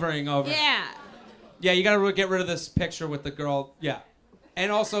literally hovering over. Yeah. Yeah, you gotta get rid of this picture with the girl. Yeah.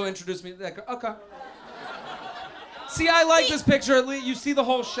 And also introduce me to that girl. Okay. See, I like this picture. At least you see the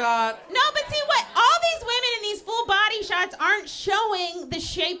whole shot. No, but see what? All these women in these full body shots aren't showing the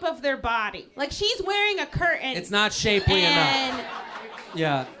shape of their body. Like, she's wearing a curtain. It's not shapely enough. And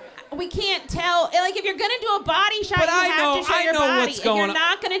Yeah. we can't tell. Like, if you're gonna do a body shot, But you have to show I your know body. what's If going you're on.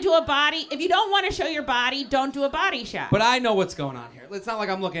 not gonna do a body, if you don't want to show your body, don't do a body shot. But I know what's going on here. It's not like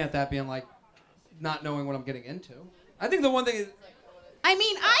I'm looking at that being like, not knowing what I'm getting into. I think the one thing is, I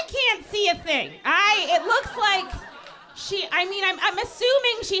mean, I can't see a thing. It looks like I'm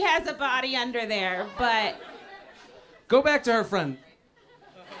assuming she has a body under there, but go back to her friend.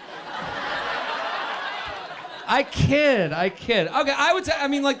 I kid. Okay, I would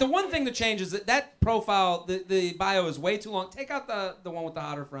say, the one thing that changes, that profile, the bio is way too long. Take out the one with the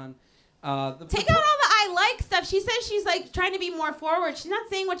hotter friend. take out all the I like stuff. She says she's like trying to be more forward. She's not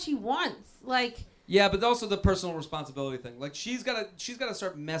saying what she wants. Like, yeah, but also the personal responsibility thing. Like, she's gotta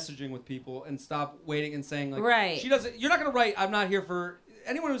start messaging with people and stop waiting and saying like, right. She doesn't. You're not gonna write, I'm not here for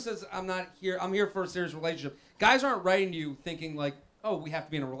anyone who says I'm not here. I'm here for a serious relationship. Guys aren't writing to you thinking like, oh, we have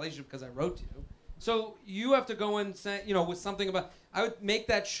to be in a relationship because I wrote to you. So you have to go and say, with something about. I would make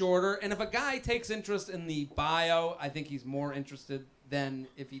that shorter. And if a guy takes interest in the bio, I think he's more interested than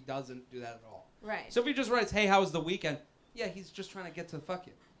if he doesn't do that at all. right. So if he just writes, hey, how was the weekend? Yeah, he's just trying to get to fuck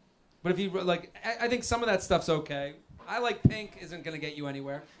you. But if he, like, I think some of that stuff's okay. I like pink isn't going to get you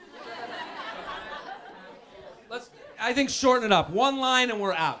anywhere. I think shorten it up. One line and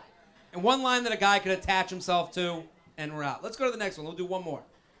we're out. And one line that a guy could attach himself to and we're out. Let's go to the next one. We'll do one more.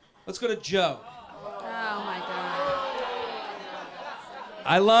 Let's go to Joe. Oh my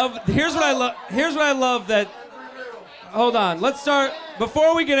God. Here's what I love that, hold on. Let's start,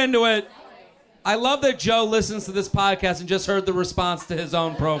 before we get into it, I love that Joe listens to this podcast and just heard the response to his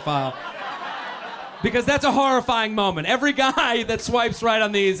own profile. Because that's a horrifying moment. Every guy that swipes right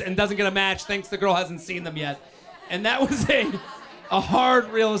on these and doesn't get a match thinks the girl hasn't seen them yet. And that was a hard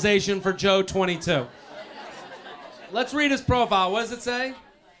realization for Joe 22. Let's read his profile. What does it say?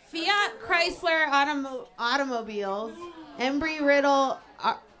 Fiat Chrysler Automobiles, Embry-Riddle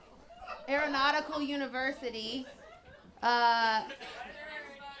Aeronautical University. So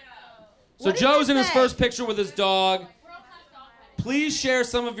Joe's in his first picture with his dog. Please share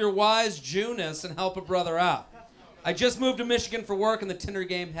some of your wise Jewness and help a brother out. I just moved to Michigan for work and the Tinder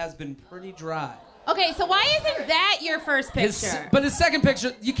game has been pretty dry. Okay, so why isn't that your first picture? But his second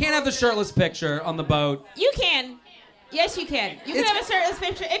picture, you can't have the shirtless picture on the boat. You can. Yes, you can. You can have a shirtless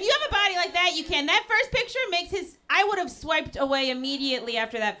picture. If you have a body like that, you can. That first picture makes I would have swiped away immediately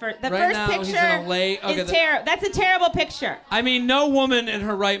after that first. The right first now, picture he's in a is terrible. That's a terrible picture. I mean, no woman in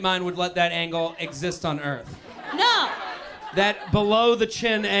her right mind would let that angle exist on Earth. No. That below the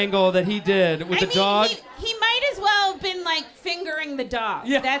chin angle that he did with the dog. He might as well have been like fingering the dog.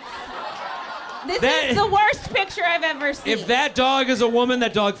 Yeah. This is the worst picture I've ever seen. If that dog is a woman,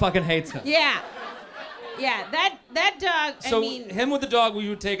 that dog fucking hates him. Yeah. Yeah, that dog, So him with the dog we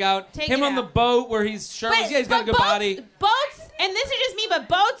would take out. Him on the boat where he's shirtless. Yeah, he's got a good body. Boats, and this is just me, but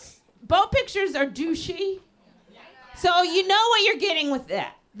boat pictures are douchey. So you know what you're getting with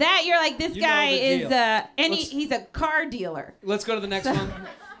that. That you're like, this guy is, he's a car dealer. Let's go to the next one.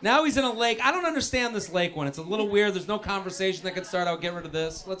 Now he's in a lake. I don't understand this lake one. It's a little weird. There's no conversation that can start. I'll get rid of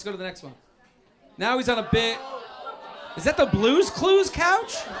this. Let's go to the next one. Now he's on a big... Is that the Blues Clues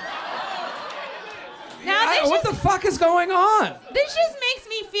couch? Now, what the fuck is going on? This just makes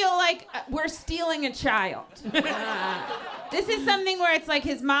me feel like we're stealing a child. This is something where it's like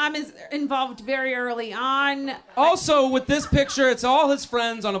his mom is involved very early on. Also, with this picture, it's all his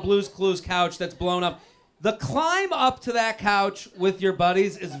friends on a Blues Clues couch that's blown up. The climb up to that couch with your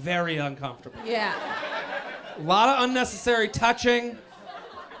buddies is very uncomfortable. Yeah. A lot of unnecessary touching.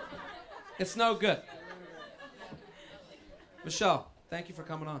 It's no good. Michelle, thank you for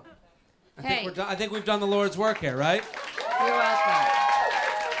coming on. I think we've done the Lord's work here, right? You're welcome.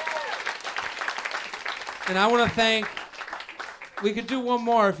 And I want to thank... We could do one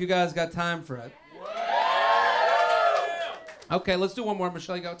more if you guys got time for it. Okay, let's do one more.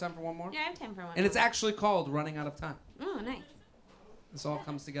 Michelle, you got time for one more? Yeah, I have time for one. And it's actually called Running Out of Time. Oh, nice. This all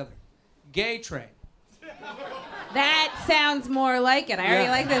comes together. Gay Train. That sounds more like it. I already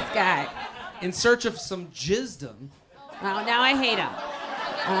like this guy. In search of some jizdom, Oh, now I hate him.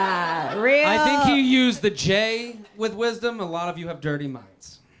 Real. I think he used the J with wisdom. A lot of you have dirty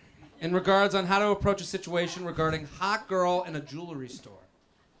minds. In regards on how to approach a situation regarding hot girl in a jewelry store.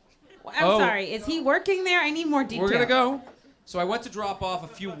 I'm sorry. Is he working there? I need more details. We're going to go. So I went to drop off a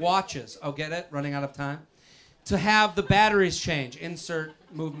few watches. Oh, get it? Running out of time. To have the batteries change. Insert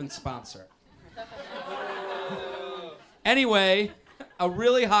movement sponsor. Anyway, a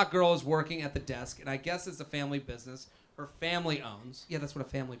really hot girl is working at the desk, and I guess it's a family business her family owns. Yeah, that's what a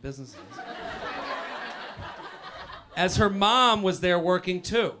family business is. As her mom was there working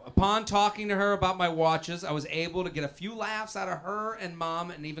too. Upon talking to her about my watches, I was able to get a few laughs out of her and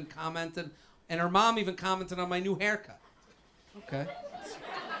mom, and her mom even commented on my new haircut. Okay.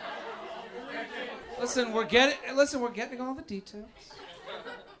 Listen, we're getting all the details.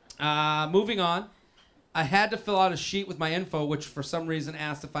 Moving on. I had to fill out a sheet with my info, which for some reason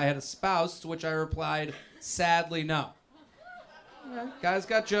asked if I had a spouse, to which I replied, sadly, no. Okay. Guys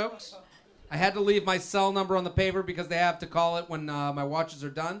got jokes. I had to leave my cell number on the paper because they have to call it when my watches are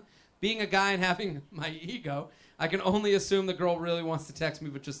done. Being a guy and having my ego, I can only assume the girl really wants to text me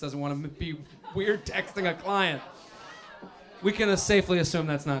but just doesn't want to be weird texting a client. We can safely assume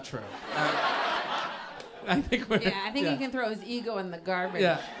that's not true. I think you can throw his ego in the garbage.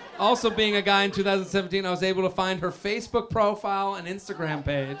 Yeah. Also, being a guy in 2017, I was able to find her Facebook profile and Instagram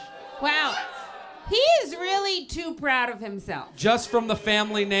page. Wow. He is really too proud of himself. Just from the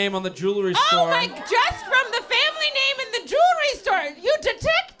family name on the jewelry store. Just from the family name in the jewelry store. You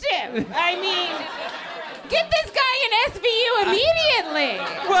detective. I mean, get this guy in SVU immediately.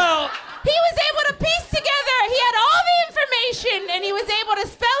 He was able to piece together. He had all the information, and he was able to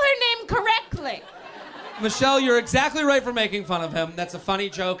spell her name correctly. Michelle, you're exactly right for making fun of him. That's a funny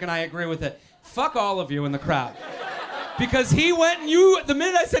joke, and I agree with it. Fuck all of you in the crowd. Because he went and the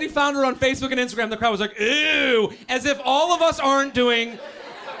minute I said he found her on Facebook and Instagram, the crowd was like, ew, as if all of us aren't doing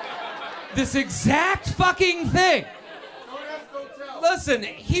this exact fucking thing. Listen,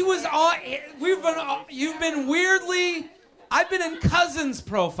 I've been in cousins'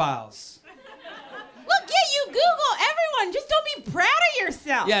 profiles. Look, you Google everyone. Just don't be proud of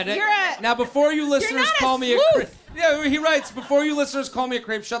yourself. Yeah, now before you listeners call me a creep. Yeah, he writes, before you listeners call me a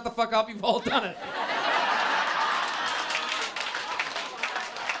creep, shut the fuck up, you've all done it.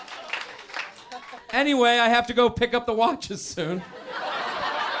 Anyway, I have to go pick up the watches soon.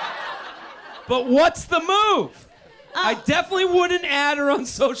 But what's the move? I definitely wouldn't add her on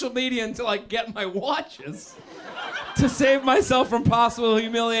social media until I get my watches. To save myself from possible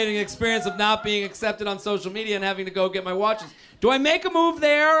humiliating experience of not being accepted on social media and having to go get my watches. Do I make a move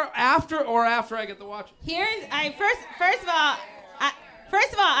there after I get the watches? First of all,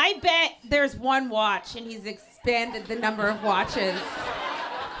 I bet there's one watch and he's expanded the number of watches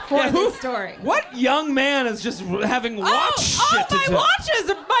for this story. What young man is just having watch shit to do?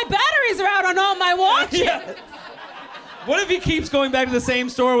 My batteries are out on all my watches. Yeah. What if he keeps going back to the same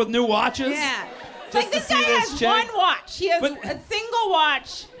store with new watches? Yeah. This guy has one watch. He has a single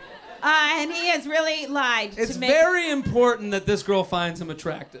watch, and he has really lied. It's very important that this girl finds him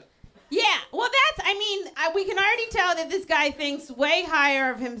attractive. Yeah, well, we can already tell that this guy thinks way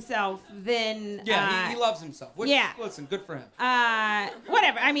higher of himself than... Yeah, he loves himself. Listen, good for him.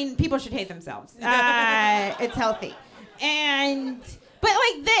 Whatever. People should hate themselves. It's healthy. It's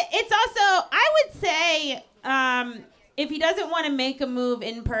also, I would say... if he doesn't want to make a move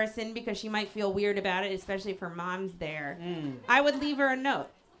in person because she might feel weird about it, especially if her mom's there, I would leave her a note.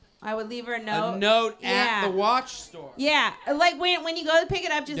 A note at the watch store. Yeah. Like when you go to pick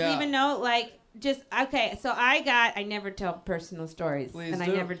it up, just leave a note. Okay, so I never tell personal stories. Please and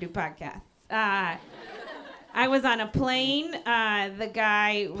do. I never do podcasts. I was on a plane. The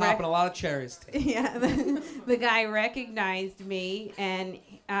guy... Popping a lot of cherries. Yeah. The guy recognized me, and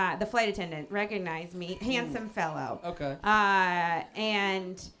the flight attendant recognized me. Handsome fellow. Okay.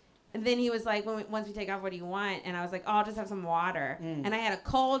 And then he was like, once we take off, what do you want? And I was like, I'll just have some water. And I had a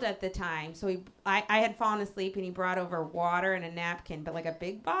cold at the time, so I had fallen asleep, and he brought over water and a napkin, but like a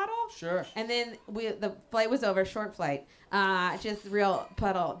big bottle. Sure. And then the flight was over, short flight, just real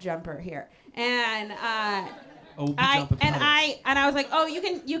puddle jumper here. And I was like, oh,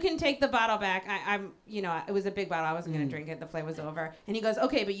 you can take the bottle back. It was a big bottle. I wasn't gonna drink it. The flight was over. And he goes,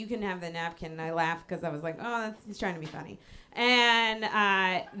 okay, but you can have the napkin. And I laughed because I was like, oh, he's trying to be funny. And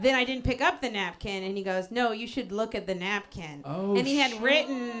then I didn't pick up the napkin. And he goes, no, you should look at the napkin. Oh, and he had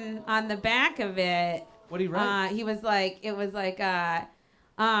written on the back of it. What did he write? He was like,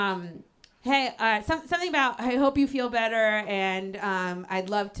 hey, something about, I hope you feel better, and I'd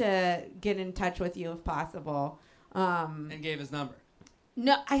love to get in touch with you if possible. And gave his number.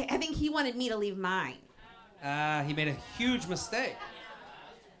 No, I think he wanted me to leave mine. He made a huge mistake.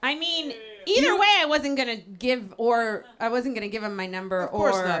 I mean, either way, I wasn't gonna give him my number. Of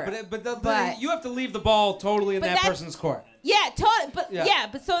course not. But you have to leave the ball totally in that person's court. Yeah, totally. But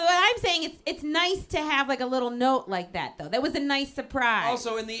But so what I'm saying, it's nice to have like a little note like that, though. That was a nice surprise.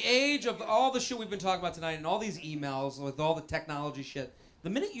 Also, in the age of all the shit we've been talking about tonight and all these emails with all the technology shit, the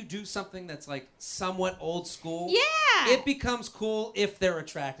minute you do something that's like somewhat old school, it becomes cool if they're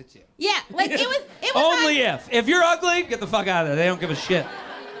attracted to you. Yeah, like it was only if you're ugly, get the fuck out of there. They don't give a shit.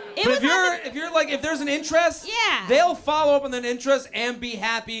 But if there's an interest, they'll follow up on that interest and be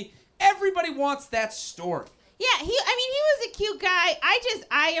happy. Everybody wants that story. Yeah, he was a cute guy.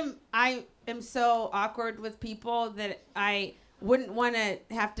 I am so awkward with people that I wouldn't want to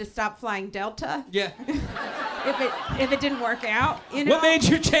have to stop flying Delta. Yeah. if it didn't work out, you know. What made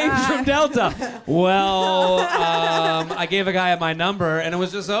you change from Delta? Well, I gave a guy my number and it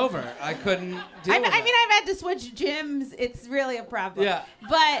was just over. I couldn't deal with it. I mean, I've had to switch gyms. It's really a problem. Yeah.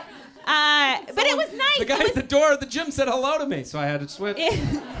 But it was nice. The guy at the door of the gym said hello to me, so I had to switch.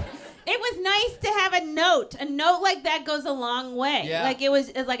 It was nice to have a note. A note like that goes a long way. Yeah. Like it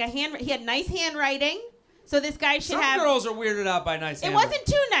was like a he had nice handwriting. So this guy should Some girls are weirded out by nice handwriting. It wasn't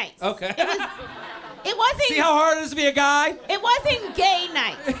too nice. Okay. It wasn't. See how hard it is to be a guy? It wasn't gay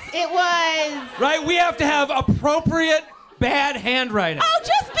nice. It was. Right, we have to have appropriate bad handwriting. Oh,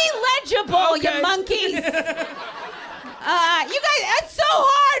 just be legible, you monkeys. You guys, it's so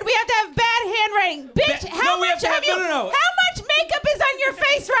hard. We have to have bad handwriting. Bitch, how much makeup is on your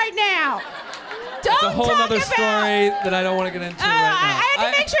face right now? Don't It's a whole talk other about, story that I don't want to get into right now. I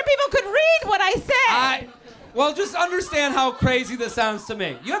had to make sure people could read what I said. Well, just understand how crazy this sounds to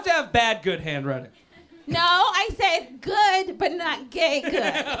me. You have to have bad, good handwriting. No, I said good, but not gay good.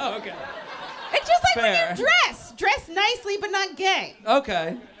 Okay. It's just like Fair. when you dress. Dress nicely, but not gay.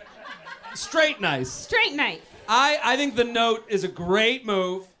 Okay. Straight nice. Straight nice. I think the note is a great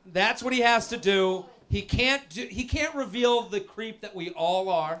move. That's what he has to do. He can't reveal the creep that we all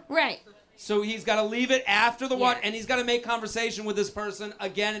are. Right. So he's got to leave it after the one, and he's got to make conversation with this person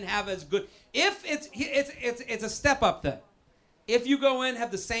again and have as good. If it's a step up thing. If you go in,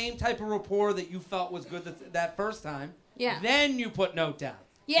 have the same type of rapport that you felt was good that first time, then you put note down.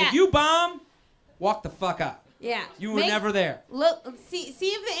 Yeah. If you bomb, walk the fuck out. Yeah. You were never there. Look, see if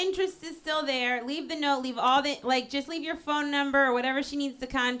the interest is still there. Leave the note. Leave all the just leave your phone number or whatever she needs to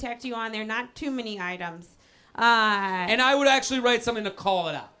contact you on there. Not too many items. And I would actually write something to call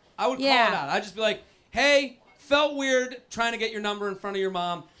it out. I would call it out. I'd just be like, hey, felt weird trying to get your number in front of your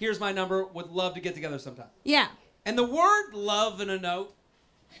mom. Here's my number. Would love to get together sometime. Yeah. And the word love in a note,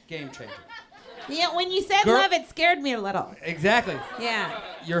 game changer. Yeah, when you said love, it scared me a little. Exactly. Yeah.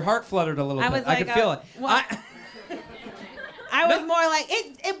 Your heart fluttered a little bit. I could feel it. Well, I was more like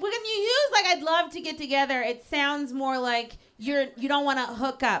when you use like I'd love to get together, it sounds more like you don't want to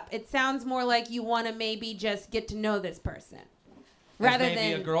hook up. It sounds more like you want to maybe just get to know this person. Rather than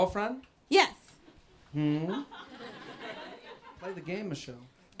maybe a girlfriend? Yes. Play the game, Michelle.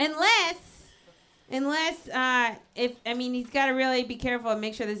 Unless he's got to really be careful and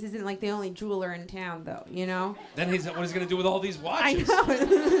make sure this isn't like the only jeweler in town, though. You know. Then what he's going to do with all these watches? I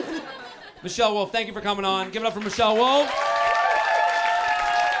know. Michelle Wolf, thank you for coming on. Give it up for Michelle Wolf.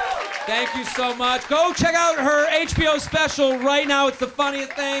 Thank you so much. Go check out her HBO special right now. It's the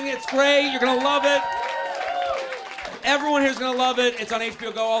funniest thing. It's great. You're going to love it. Everyone here's going to love it. It's on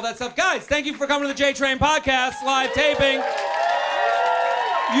HBO Go, all that stuff. Guys, thank you for coming to the J-Train Podcast, live taping.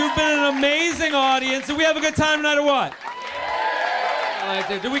 You've been an amazing audience. Did we have a good time tonight or what?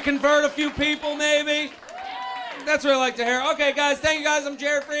 Did we convert a few people, maybe? That's what I like to hear. Okay, guys, thank you, guys. I'm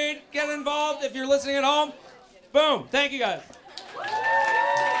Jared Freed. Get involved if you're listening at home. Boom. Thank you, guys.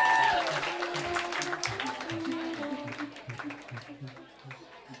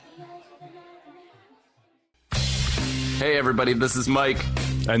 Hey, everybody, this is Mike.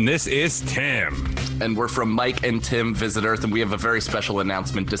 And this is Tim. And we're from Mike and Tim Visit Earth, and we have a very special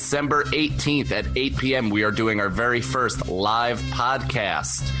announcement. December 18th at 8 p.m., we are doing our very first live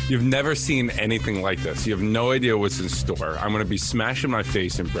podcast. You've never seen anything like this. You have no idea what's in store. I'm going to be smashing my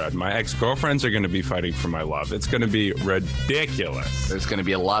face in bread. My ex-girlfriends are going to be fighting for my love. It's going to be ridiculous. There's going to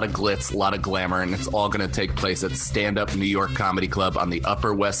be a lot of glitz, a lot of glamour, and it's all going to take place at Stand Up New York Comedy Club on the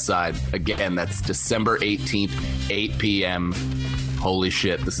Upper West Side. Again, that's December 18th, 8 p.m., Holy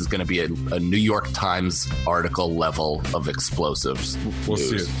shit, this is going to be a New York Times article level of explosives. We'll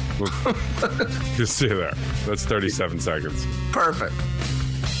see it. You'll see you there. That's 37 seconds. Perfect.